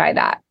surprised by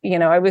that.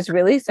 I was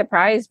really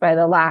surprised by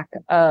the lack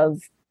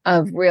of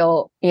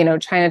real,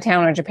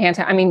 Chinatown or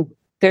Japantown. I mean,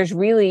 there's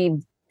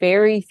really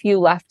very few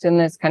left in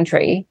this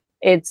country.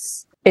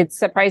 It's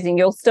surprising.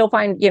 You'll still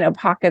find,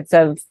 pockets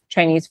of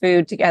Chinese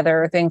food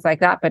together or things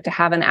like that. But to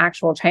have an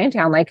actual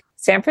Chinatown, like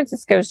San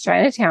Francisco's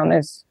Chinatown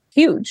is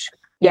huge.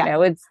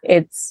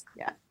 It's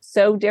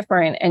so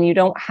different, and you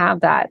don't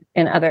have that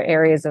in other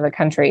areas of the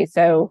country.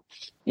 So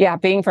yeah,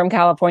 being from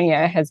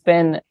California it's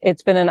been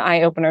an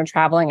eye opener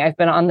traveling. I've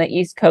been on the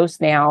East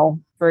Coast now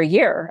for a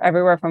year,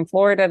 everywhere from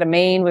Florida to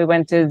Maine. We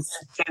went as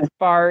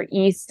far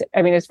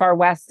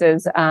west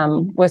as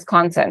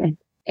Wisconsin,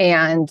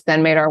 and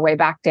then made our way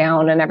back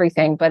down and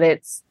everything. But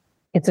it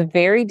is a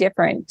very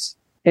different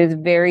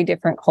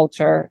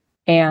culture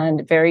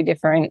and very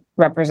different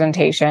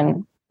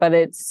representation. But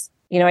it's,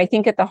 I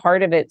think at the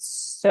heart of it,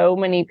 so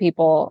many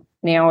people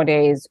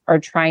nowadays are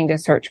trying to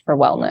search for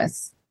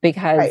wellness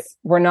because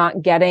we're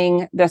not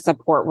getting the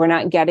support. We're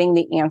not getting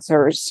the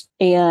answers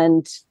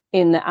and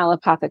in the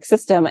allopathic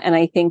system. And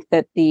I think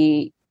that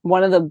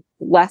one of the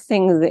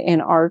blessings in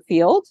our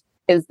field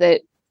is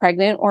that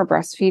pregnant or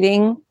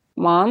breastfeeding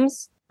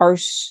moms are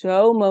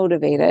so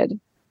motivated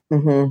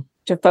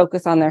to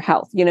focus on their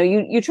health.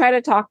 You try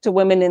to talk to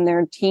women in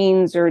their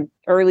teens or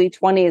early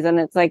 20s, and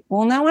it's like,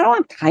 well, no, I don't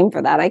have time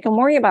for that. I can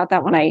worry about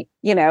that when I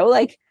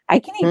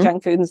can eat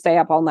junk food and stay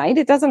up all night.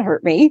 It doesn't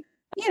hurt me.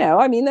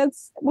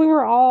 We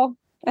were all,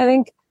 I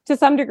think to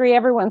some degree,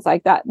 everyone's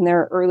like that in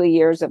their early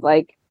years of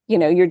like,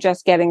 you're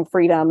just getting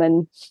freedom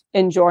and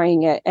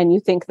enjoying it. And you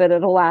think that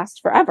it'll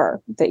last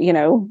forever,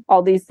 that,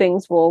 all these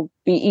things will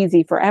be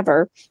easy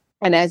forever.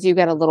 And as you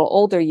get a little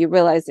older, you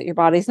realize that your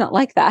body's not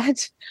like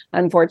that,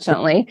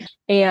 unfortunately.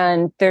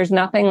 And there's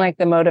nothing like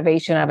the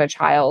motivation of a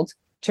child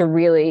to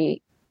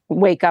really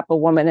wake up a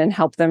woman and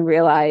help them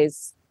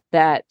realize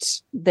that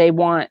they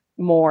want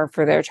more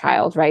for their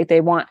child, right? They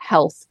want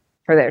health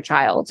for their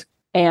child.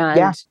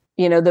 And,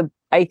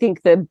 I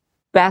think the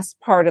best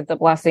part of the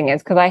blessing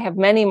is, because I have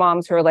many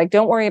moms who are like,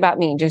 don't worry about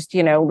me. Just,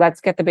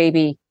 let's get the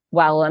baby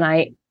well. And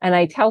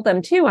I tell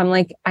them too, I'm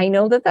like, I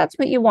know that that's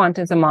what you want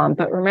as a mom,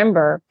 but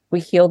remember, we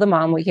heal the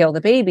mom, we heal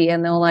the baby.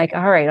 And they're like,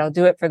 all right, I'll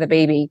do it for the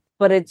baby.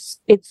 But it's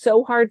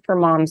so hard for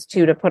moms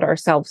too, to put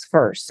ourselves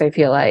first, I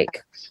feel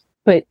like.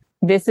 But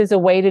this is a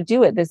way to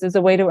do it. This is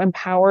a way to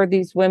empower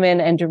these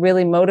women and to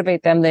really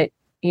motivate them that,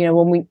 you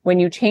know, when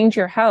you change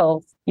your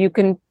health, you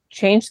can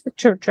change the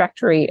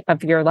trajectory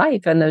of your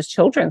life and those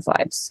children's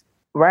lives.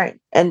 Right.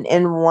 And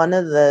one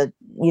of the,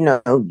 you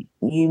know,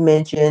 you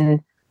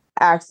mentioned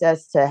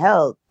access to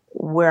health.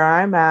 Where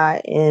I'm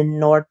at in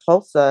North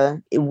Tulsa,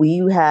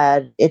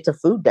 it's a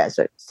food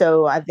desert.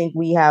 So I think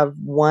we have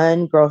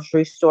one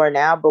grocery store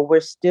now, but we're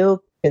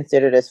still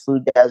considered as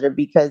food desert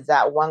because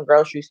that one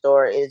grocery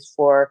store is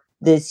for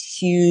this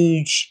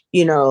huge,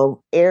 you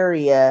know,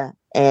 area,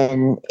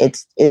 and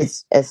it's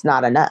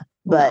not enough.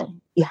 But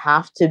you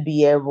have to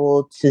be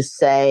able to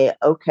say,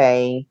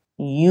 okay,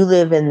 you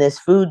live in this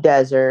food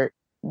desert.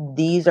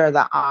 These are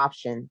the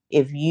options.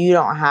 If you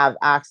don't have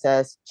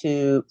access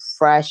to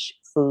fresh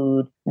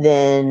food,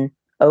 then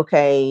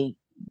okay.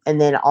 And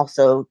then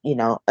also, you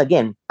know,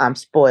 again, I'm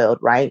spoiled,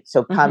 right?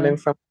 So coming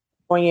from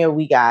California,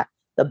 we got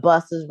the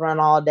buses run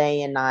all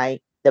day and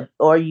night,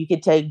 or you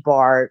could take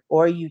BART,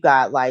 or you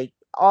got like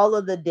all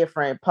of the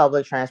different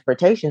public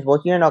transportations.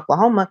 Well, here in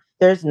Oklahoma,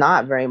 there's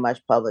not very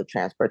much public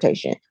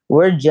transportation.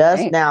 We're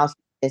just now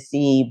to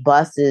see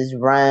buses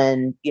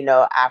run, you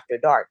know, after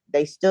dark.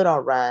 They still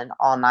don't run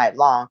all night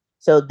long.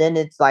 So then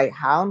it's like,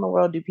 how in the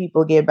world do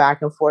people get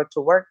back and forth to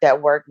work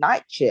that work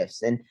night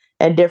shifts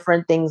and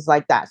different things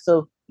like that?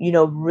 So, you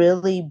know,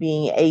 really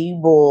being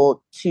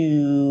able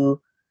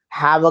to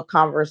have a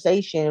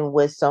conversation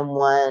with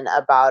someone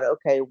about,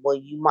 okay, well,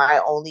 you might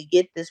only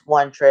get this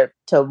one trip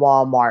to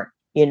Walmart,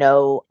 you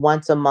know,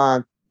 once a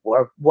month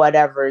or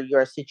whatever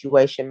your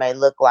situation may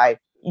look like.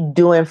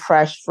 Doing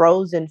fresh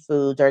frozen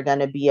foods are going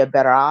to be a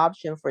better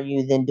option for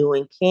you than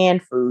doing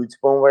canned foods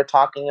when we're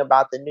talking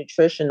about the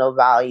nutritional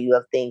value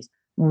of things.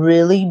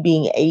 Really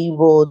being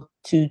able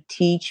to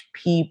teach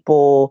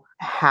people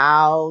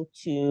how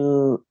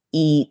to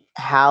eat,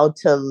 how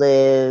to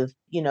live,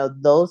 you know,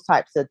 those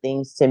types of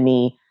things, to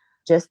me,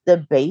 just the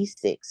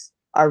basics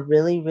are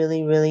really,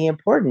 really, really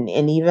important.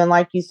 And even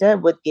like you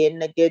said, with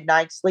getting a good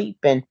night's sleep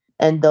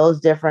and those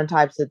different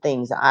types of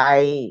things,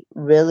 I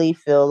really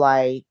feel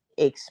like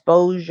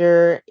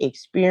exposure,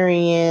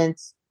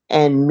 experience,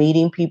 and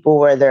meeting people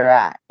where they're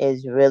at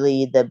is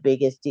really the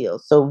biggest deal.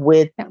 So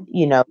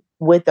you know,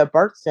 with a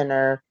birth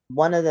center,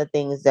 one of the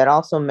things that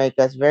also make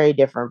us very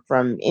different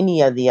from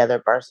any of the other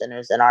birth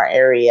centers in our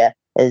area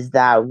is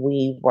that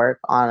we work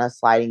on a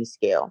sliding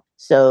scale.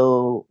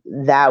 So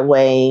that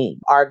way,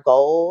 our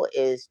goal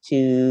is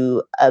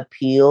to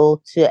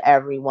appeal to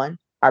everyone.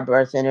 Our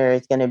birth center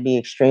is going to be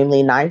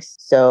extremely nice.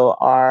 So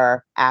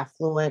our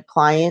affluent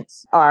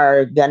clients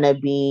are going to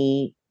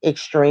be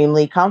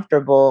extremely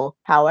comfortable.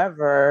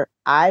 However,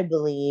 I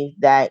believe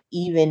that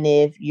even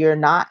if you're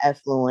not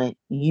affluent,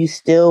 you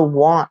still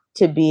want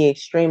to be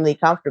extremely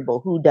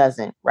comfortable. Who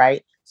doesn't,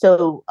 right?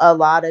 So a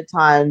lot of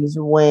times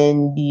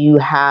when you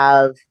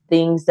have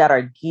things that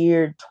are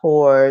geared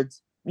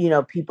towards, you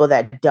know, people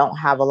that don't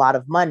have a lot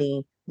of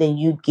money, then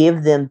you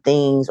give them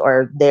things,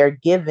 or they're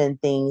given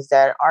things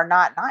that are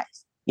not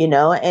nice, you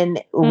know.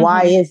 And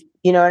why is,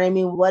 you know what I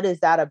mean? What is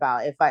that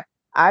about?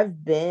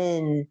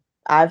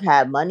 I've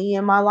had money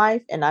in my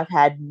life and I've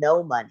had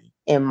no money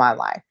in my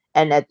life.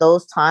 And at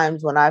those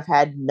times when I've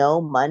had no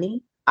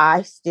money,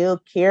 I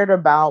still cared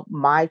about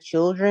my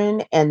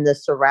children and the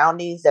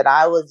surroundings that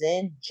I was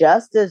in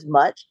just as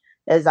much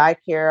as I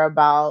care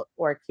about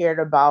or cared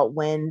about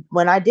when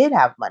I did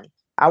have money.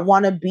 I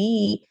want to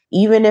be,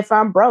 even if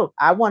I'm broke,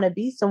 I want to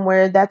be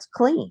somewhere that's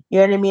clean. You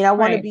know what I mean? I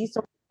want to be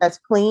somewhere that's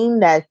clean,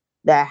 that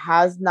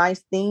has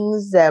nice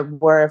things, that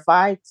where if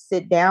I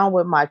sit down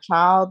with my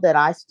child, that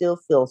I still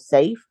feel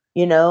safe,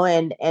 you know,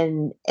 and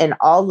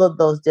all of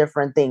those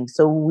different things.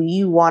 So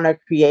we want to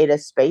create a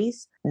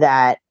space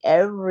that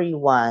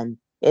everyone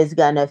is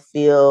going to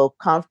feel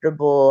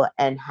comfortable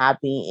and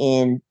happy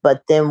in,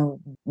 but then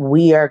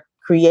we are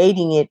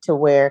creating it to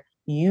where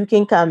you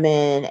can come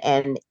in,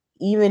 and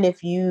even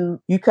if you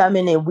come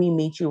in and we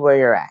meet you where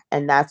you're at.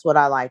 And that's what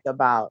I like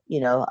about, you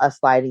know, a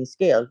sliding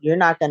scale. You're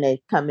not going to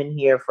come in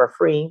here for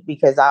free,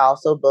 because I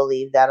also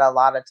believe that a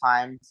lot of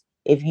times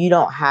if you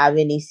don't have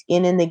any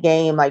skin in the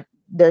game, like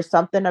there's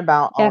something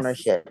about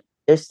ownership.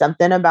 There's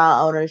something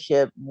about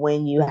ownership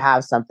when you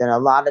have something. A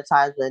lot of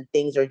times when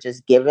things are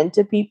just given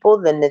to people,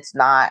 then it's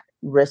not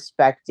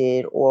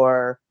respected,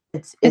 or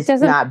it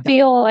doesn't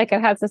feel like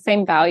it has the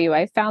same value.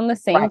 I found the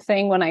same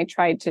thing when I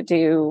tried to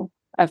do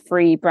a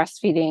free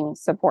breastfeeding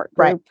support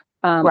group.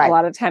 A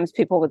lot of times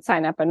people would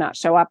sign up and not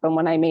show up. And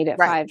when I made it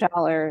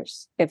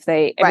 $5, if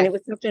they, I mean, it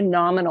was such a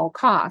nominal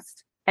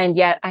cost. And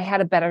yet I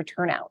had a better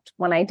turnout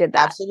when I did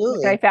that. Absolutely.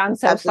 Which I found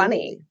so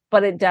funny.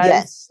 But it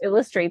does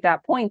illustrate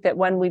that point, that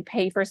when we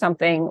pay for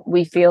something,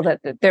 we feel that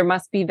there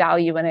must be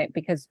value in it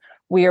because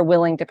we are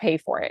willing to pay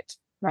for it.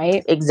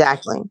 right?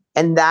 Exactly.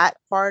 And that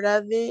part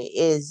of it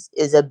is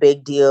a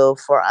big deal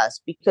for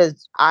us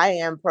because I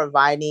am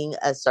providing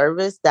a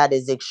service that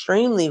is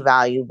extremely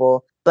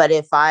valuable. But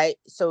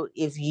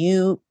if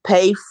you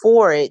pay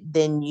for it,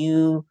 then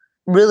you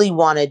really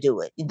want to do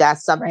it.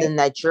 That's Right. something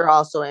that you're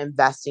also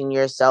investing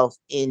yourself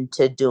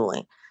into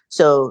doing.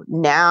 So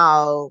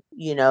now,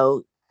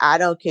 I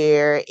don't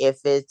care if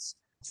it's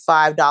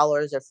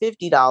 $5 or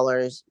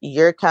 $50,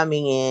 you're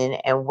coming in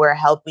and we're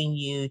helping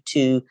you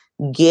to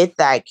get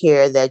that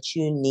care that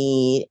you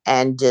need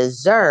and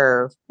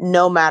deserve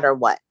no matter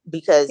what.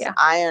 Because Yeah.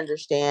 I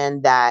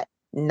understand that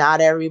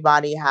not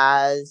everybody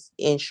has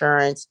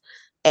insurance.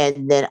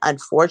 And then,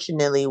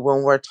 unfortunately,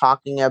 when we're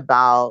talking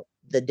about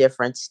the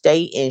different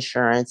state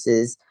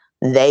insurances,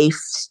 they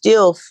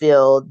still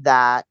feel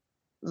that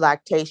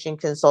lactation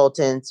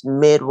consultants,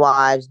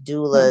 midwives,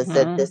 doulas,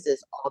 that Mm-hmm. this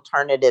is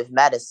alternative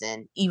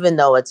medicine, even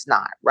though it's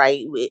not,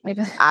 right?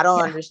 I don't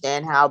Yeah.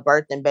 understand how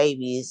birthing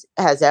babies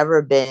has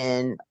ever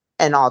been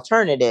an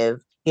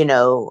alternative,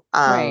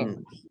 Right.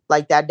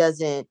 like that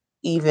doesn't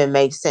even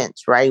make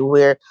sense, right?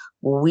 Where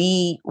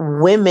we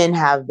women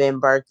have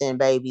been birthing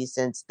babies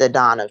since the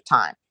dawn of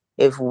time.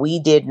 If we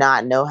did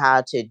not know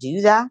how to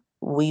do that,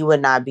 we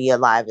would not be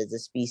alive as a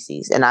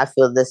species. And I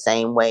feel the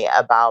same way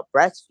about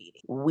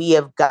breastfeeding. We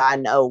have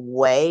gotten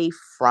away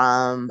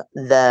from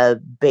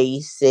the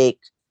basic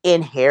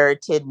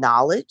inherited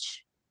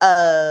knowledge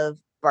of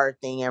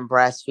birthing and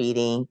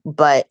breastfeeding,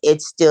 but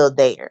it's still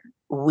there.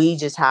 We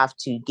just have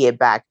to get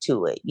back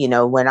to it.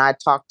 When I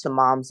talk to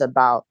moms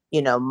about,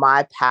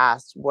 my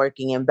past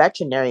working in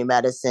veterinary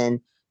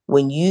medicine,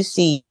 when you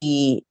see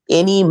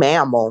any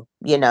mammal,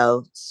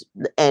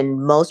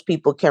 and most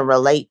people can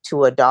relate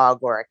to a dog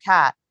or a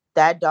cat,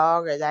 that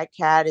dog or that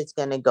cat is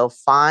going to go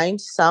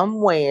find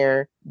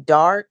somewhere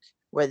dark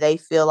where they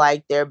feel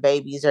like their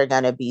babies are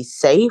going to be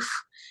safe,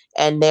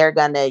 and they're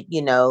going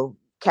to,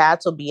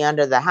 cats will be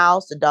under the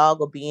house, the dog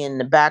will be in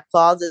the back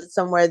closet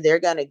somewhere. They're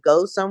going to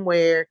go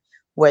somewhere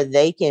where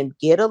they can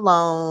get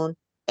alone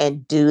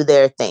and do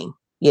their thing,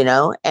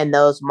 and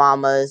those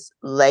mamas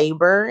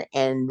labor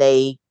and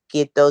they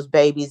get those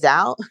babies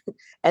out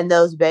and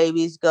those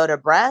babies go to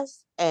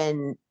breast,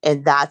 and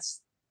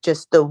that's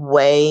just the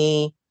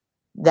way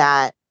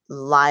that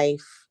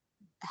life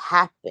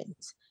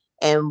happens.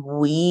 And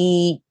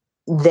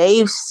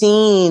they've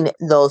seen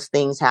those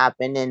things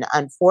happen, and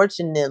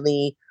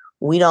unfortunately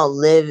we don't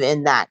live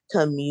in that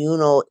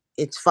communal.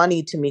 It's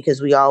funny to me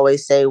because we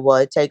always say, well,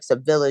 it takes a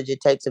village,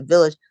 it takes a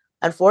village.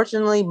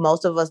 Unfortunately,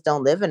 most of us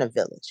don't live in a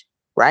village,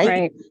 right?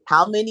 Right.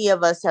 How many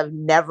of us have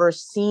never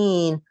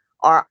seen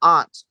our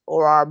aunts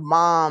or our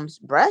moms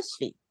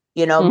breastfeed?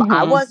 I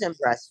Mm-hmm. wasn't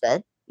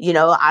breastfed.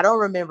 I don't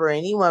remember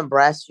anyone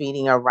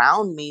breastfeeding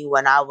around me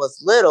when I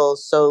was little.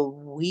 So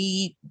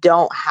we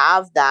don't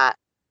have that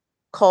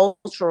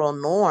cultural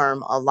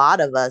norm, a lot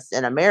of us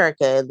in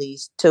America, at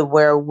least, to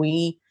where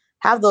we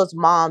have those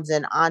moms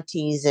and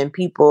aunties and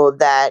people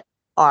that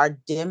are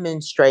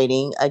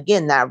demonstrating,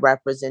 again, that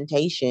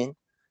representation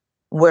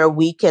where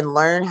we can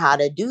learn how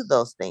to do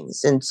those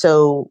things. And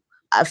so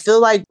I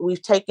feel like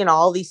we've taken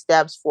all these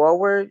steps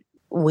forward.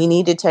 We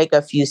need to take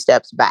a few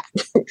steps back,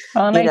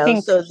 Well,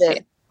 and so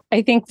that.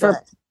 I think Go for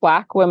ahead.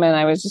 Black women,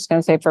 I was just going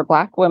to say for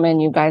Black women,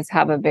 you guys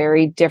have a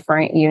very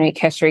different, unique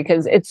history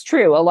because it's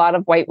true. A lot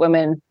of white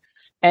women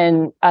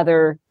and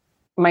other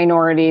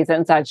minorities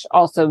and such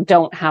also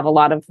don't have a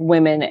lot of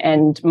women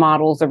and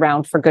models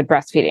around for good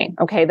breastfeeding.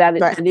 Okay, Right.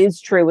 that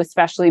is true,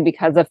 especially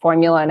because of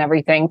formula and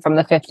everything from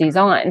the 50s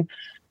on.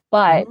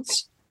 But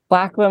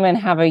Black women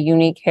have a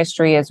unique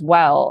history as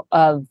well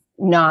of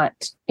not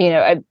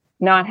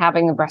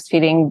having the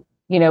breastfeeding,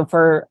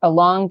 for a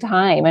long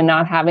time and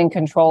not having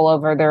control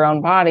over their own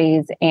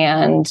bodies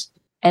and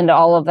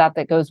all of that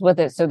goes with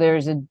it. So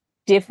there's a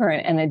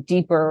different and a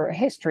deeper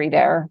history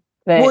there.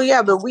 Well,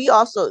 yeah, but we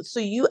also, so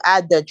you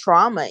add the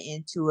trauma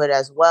into it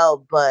as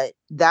well, but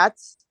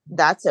that's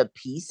a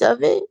piece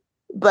of it.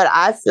 But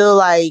I feel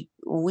like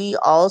we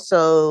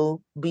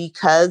also,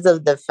 because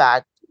of the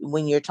fact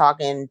when you're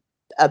talking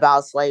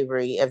about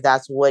slavery, if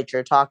that's what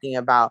you're talking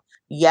about,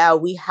 yeah,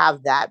 we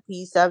have that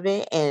piece of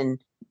it. And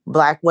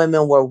Black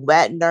women were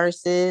wet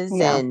nurses,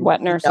 Yeah, and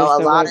wet nurses a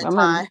to lot white of women.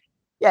 time,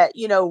 yeah,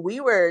 we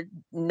were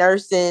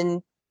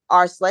nursing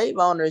our slave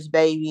owners'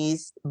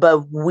 babies,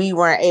 but we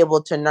weren't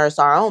able to nurse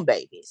our own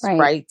babies, Right.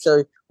 right?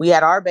 So we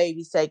had our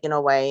babies taken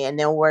away, and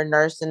then we're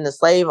nursing the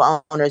slave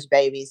owners'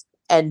 babies.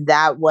 And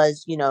that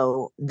was,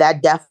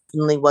 that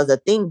definitely was a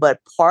thing. But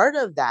part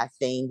of that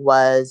thing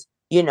was,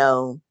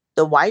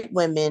 the white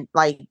women,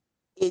 like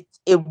it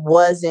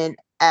wasn't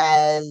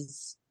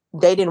as,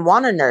 they didn't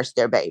want to nurse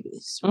their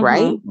babies,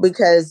 right?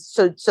 Because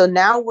so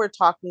now we're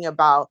talking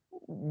about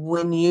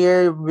when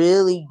you're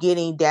really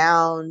getting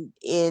down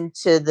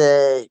into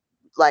the,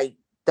 like,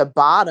 the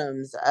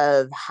bottoms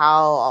of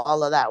how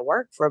all of that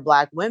worked for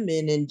Black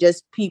women and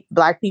just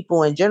Black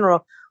people in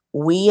general.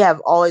 We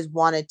have always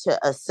wanted to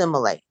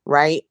assimilate,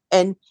 right?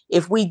 And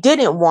if we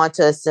didn't want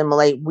to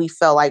assimilate, we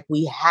felt like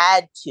we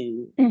had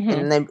to,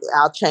 and then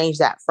I'll change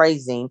that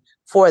phrasing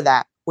for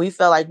that. we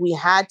felt like we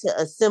had to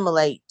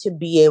assimilate to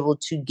be able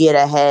to get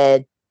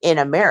ahead in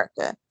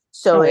America.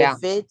 So Oh, yeah.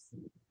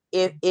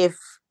 if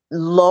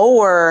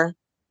lower,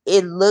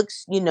 it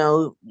looks,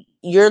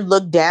 you're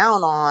looked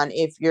down on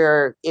if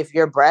you're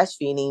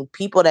breastfeeding.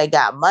 People that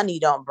got money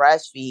don't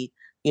breastfeed.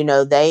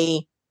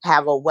 They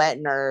have a wet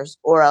nurse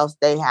or else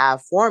they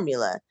have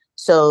formula.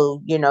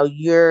 So,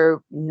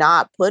 you're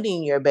not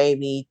putting your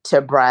baby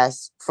to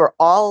breast for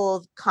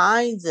all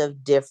kinds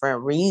of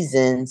different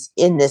reasons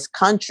in this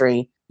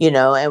country,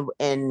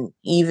 and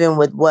even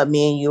with what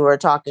me and you were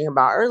talking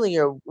about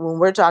earlier, when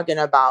we're talking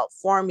about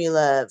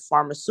formula,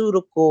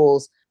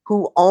 pharmaceuticals,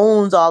 who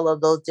owns all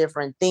of those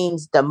different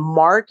things, the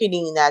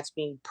marketing that's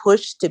being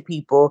pushed to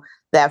people,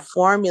 that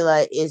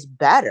formula is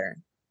better.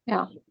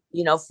 Yeah.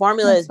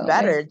 Formula is Absolutely.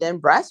 better than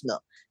breast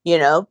milk,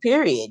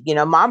 period.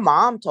 My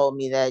mom told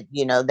me that,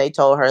 they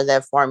told her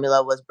that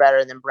formula was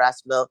better than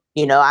breast milk.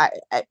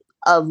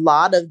 A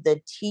lot of the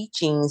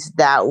teachings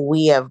that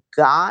we have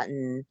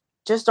gotten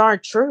just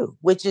aren't true,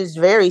 which is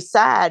very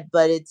sad,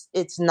 but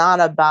it's not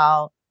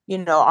about,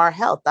 our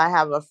health. I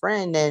have a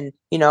friend and,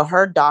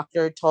 her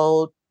doctor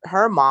told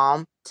her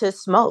mom to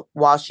smoke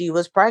while she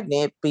was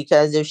pregnant,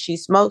 because if she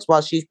smokes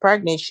while she's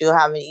pregnant, she'll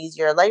have an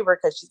easier labor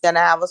because she's going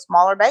to have a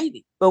smaller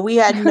baby. But we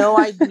had no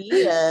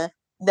idea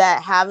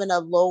that having a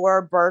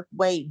lower birth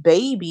weight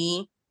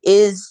baby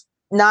is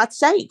not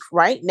safe.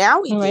 Right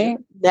now we do.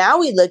 Now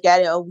we look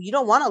at it, oh, you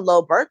don't want a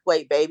low birth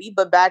weight baby.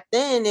 But back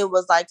then it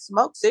was like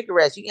smoke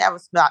cigarettes. You can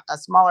have a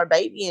smaller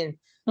baby and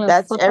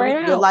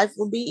your life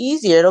will be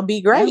easier. It'll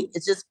be great. Yeah.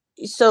 It's just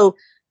so,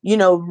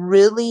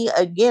 really,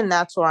 again,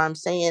 that's where I'm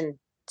saying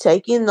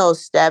taking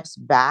those steps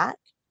back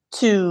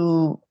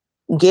to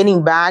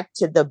getting back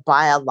to the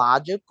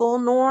biological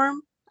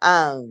norm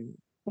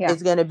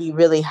is going to be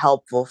really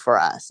helpful for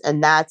us.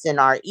 And that's in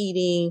our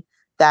eating,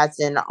 that's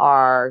in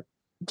our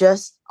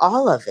just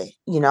all of it.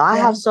 I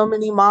have so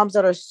many moms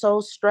that are so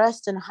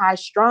stressed and high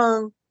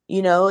strung,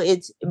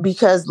 it's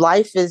because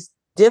life is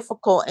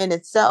difficult in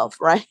itself,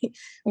 right?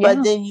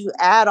 But then you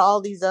add all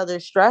these other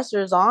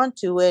stressors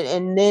onto it,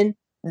 and then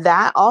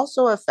that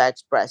also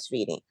affects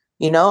breastfeeding.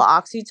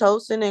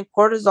 Oxytocin and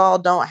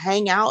cortisol don't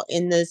hang out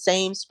in the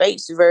same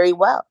space very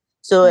well.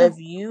 So if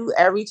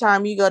every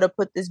time you go to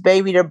put this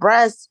baby to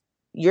breast,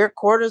 your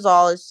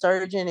cortisol is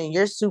surging and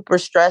you're super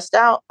stressed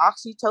out,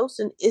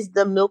 oxytocin is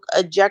the milk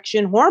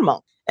ejection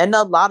hormone. And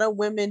a lot of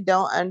women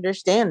don't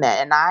understand that.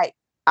 And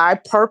I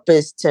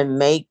purpose to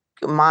make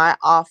my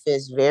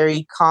office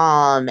very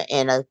calm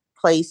and a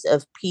place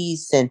of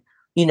peace. And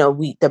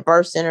the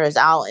birth center is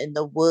out in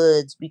the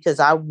woods because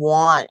I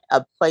want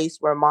a place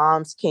where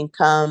moms can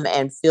come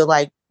and feel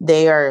like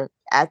they are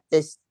at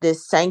this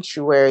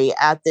sanctuary,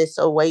 at this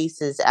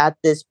oasis, at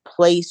this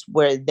place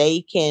where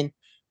they can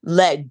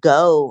let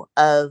go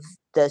of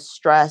the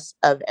stress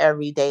of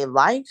everyday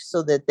life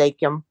so that they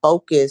can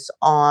focus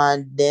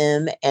on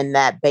them and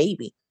that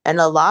baby. And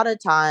a lot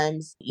of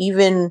times,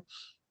 even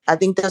I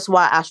think that's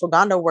why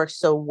ashwagandha works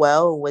so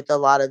well with a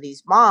lot of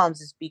these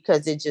moms, is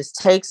because it just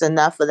takes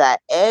enough of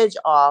that edge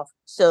off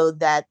so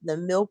that the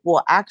milk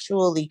will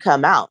actually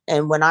come out.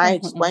 And when I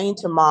explain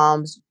to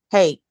moms,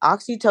 hey,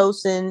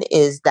 oxytocin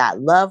is that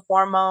love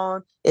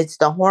hormone. It's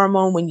the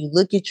hormone when you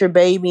look at your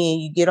baby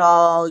and you get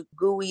all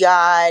gooey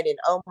eyed and,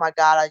 oh my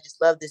God, I just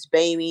love this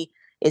baby.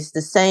 It's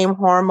the same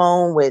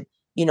hormone with,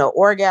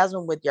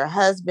 orgasm with your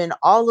husband,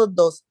 all of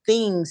those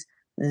things.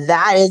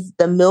 That is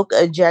the milk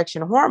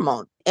ejection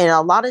hormone. And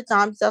a lot of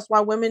times that's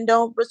why women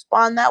don't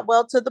respond that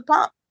well to the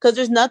pump, because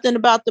there's nothing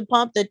about the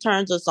pump that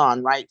turns us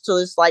on, right? So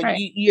it's like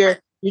you're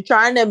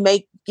trying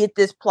to get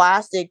this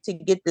plastic to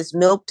get this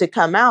milk to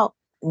come out.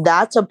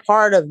 That's a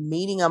part of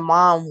meeting a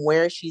mom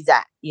where she's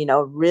at,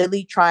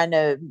 really trying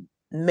to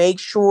make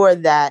sure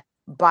that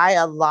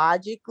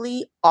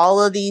biologically,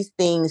 all of these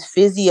things,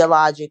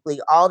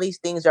 physiologically, all these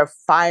things are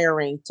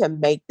firing to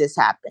make this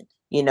happen,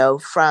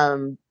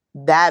 from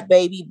that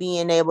baby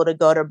being able to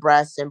go to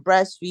breast and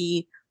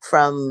breastfeed,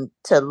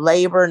 to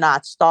labor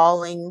not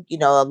stalling.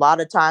 A lot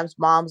of times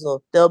moms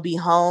they'll be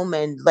home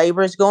and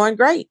labor is going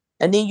great,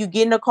 and then you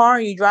get in the car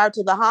and you drive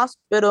to the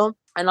hospital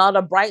and all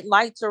the bright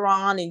lights are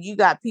on and you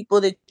got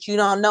people that you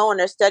don't know and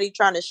they're steady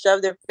trying to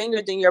shove their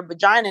fingers in your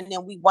vagina, and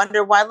then we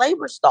wonder why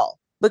labor stalled,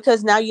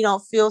 because now you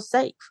don't feel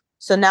safe.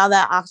 So now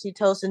that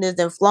oxytocin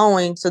isn't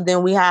flowing, so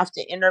then we have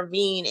to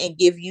intervene and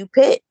give you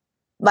PIT.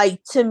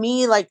 Like, to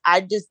me,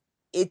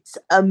 it's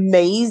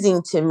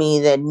amazing to me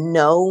that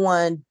no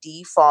one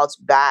defaults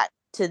back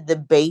to the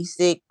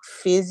basic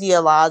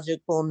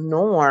physiological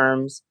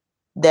norms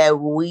that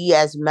we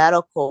as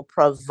medical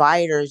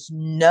providers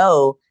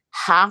know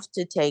have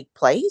to take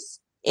place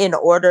in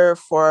order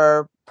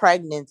for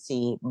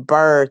pregnancy,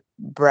 birth,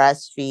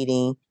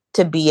 breastfeeding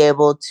to be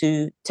able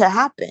to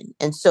happen.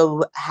 And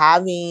so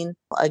having,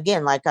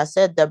 again, like I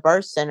said, the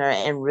birth center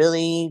and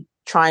really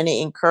trying to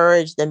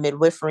encourage the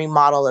midwifery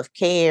model of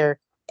care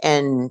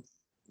and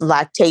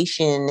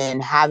lactation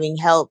and having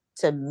help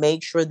to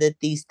make sure that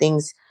these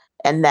things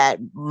and that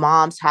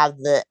moms have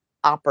the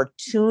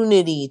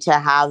opportunity to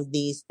have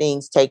these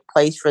things take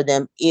place for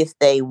them if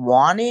they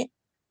want it.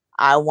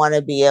 I want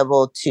to be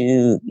able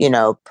to,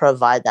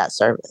 provide that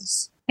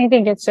service. I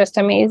think it's just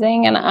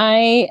amazing. And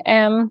I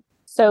am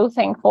so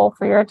thankful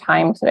for your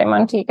time today,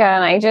 Montika.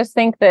 And I just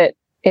think that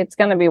it's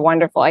going to be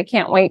wonderful. I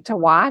can't wait to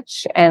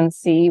watch and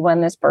see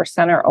when this birth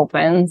center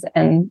opens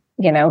and,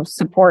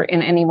 support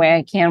in any way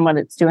I can what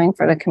it's doing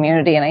for the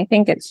community. And I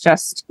think it's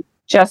just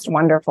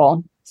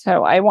wonderful.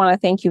 So I want to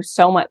thank you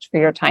so much for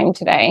your time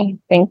today.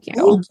 Thank you.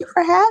 Thank you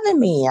for having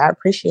me. I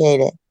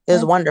appreciate it. It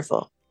was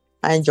wonderful.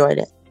 I enjoyed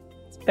it.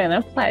 It's been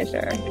a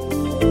pleasure.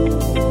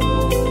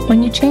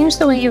 When you change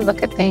the way you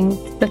look at things,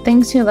 the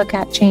things you look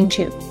at change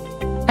you.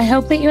 I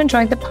hope that you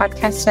enjoyed the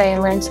podcast today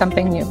and learned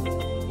something new.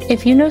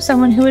 If you know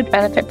someone who would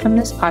benefit from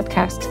this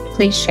podcast,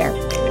 please share.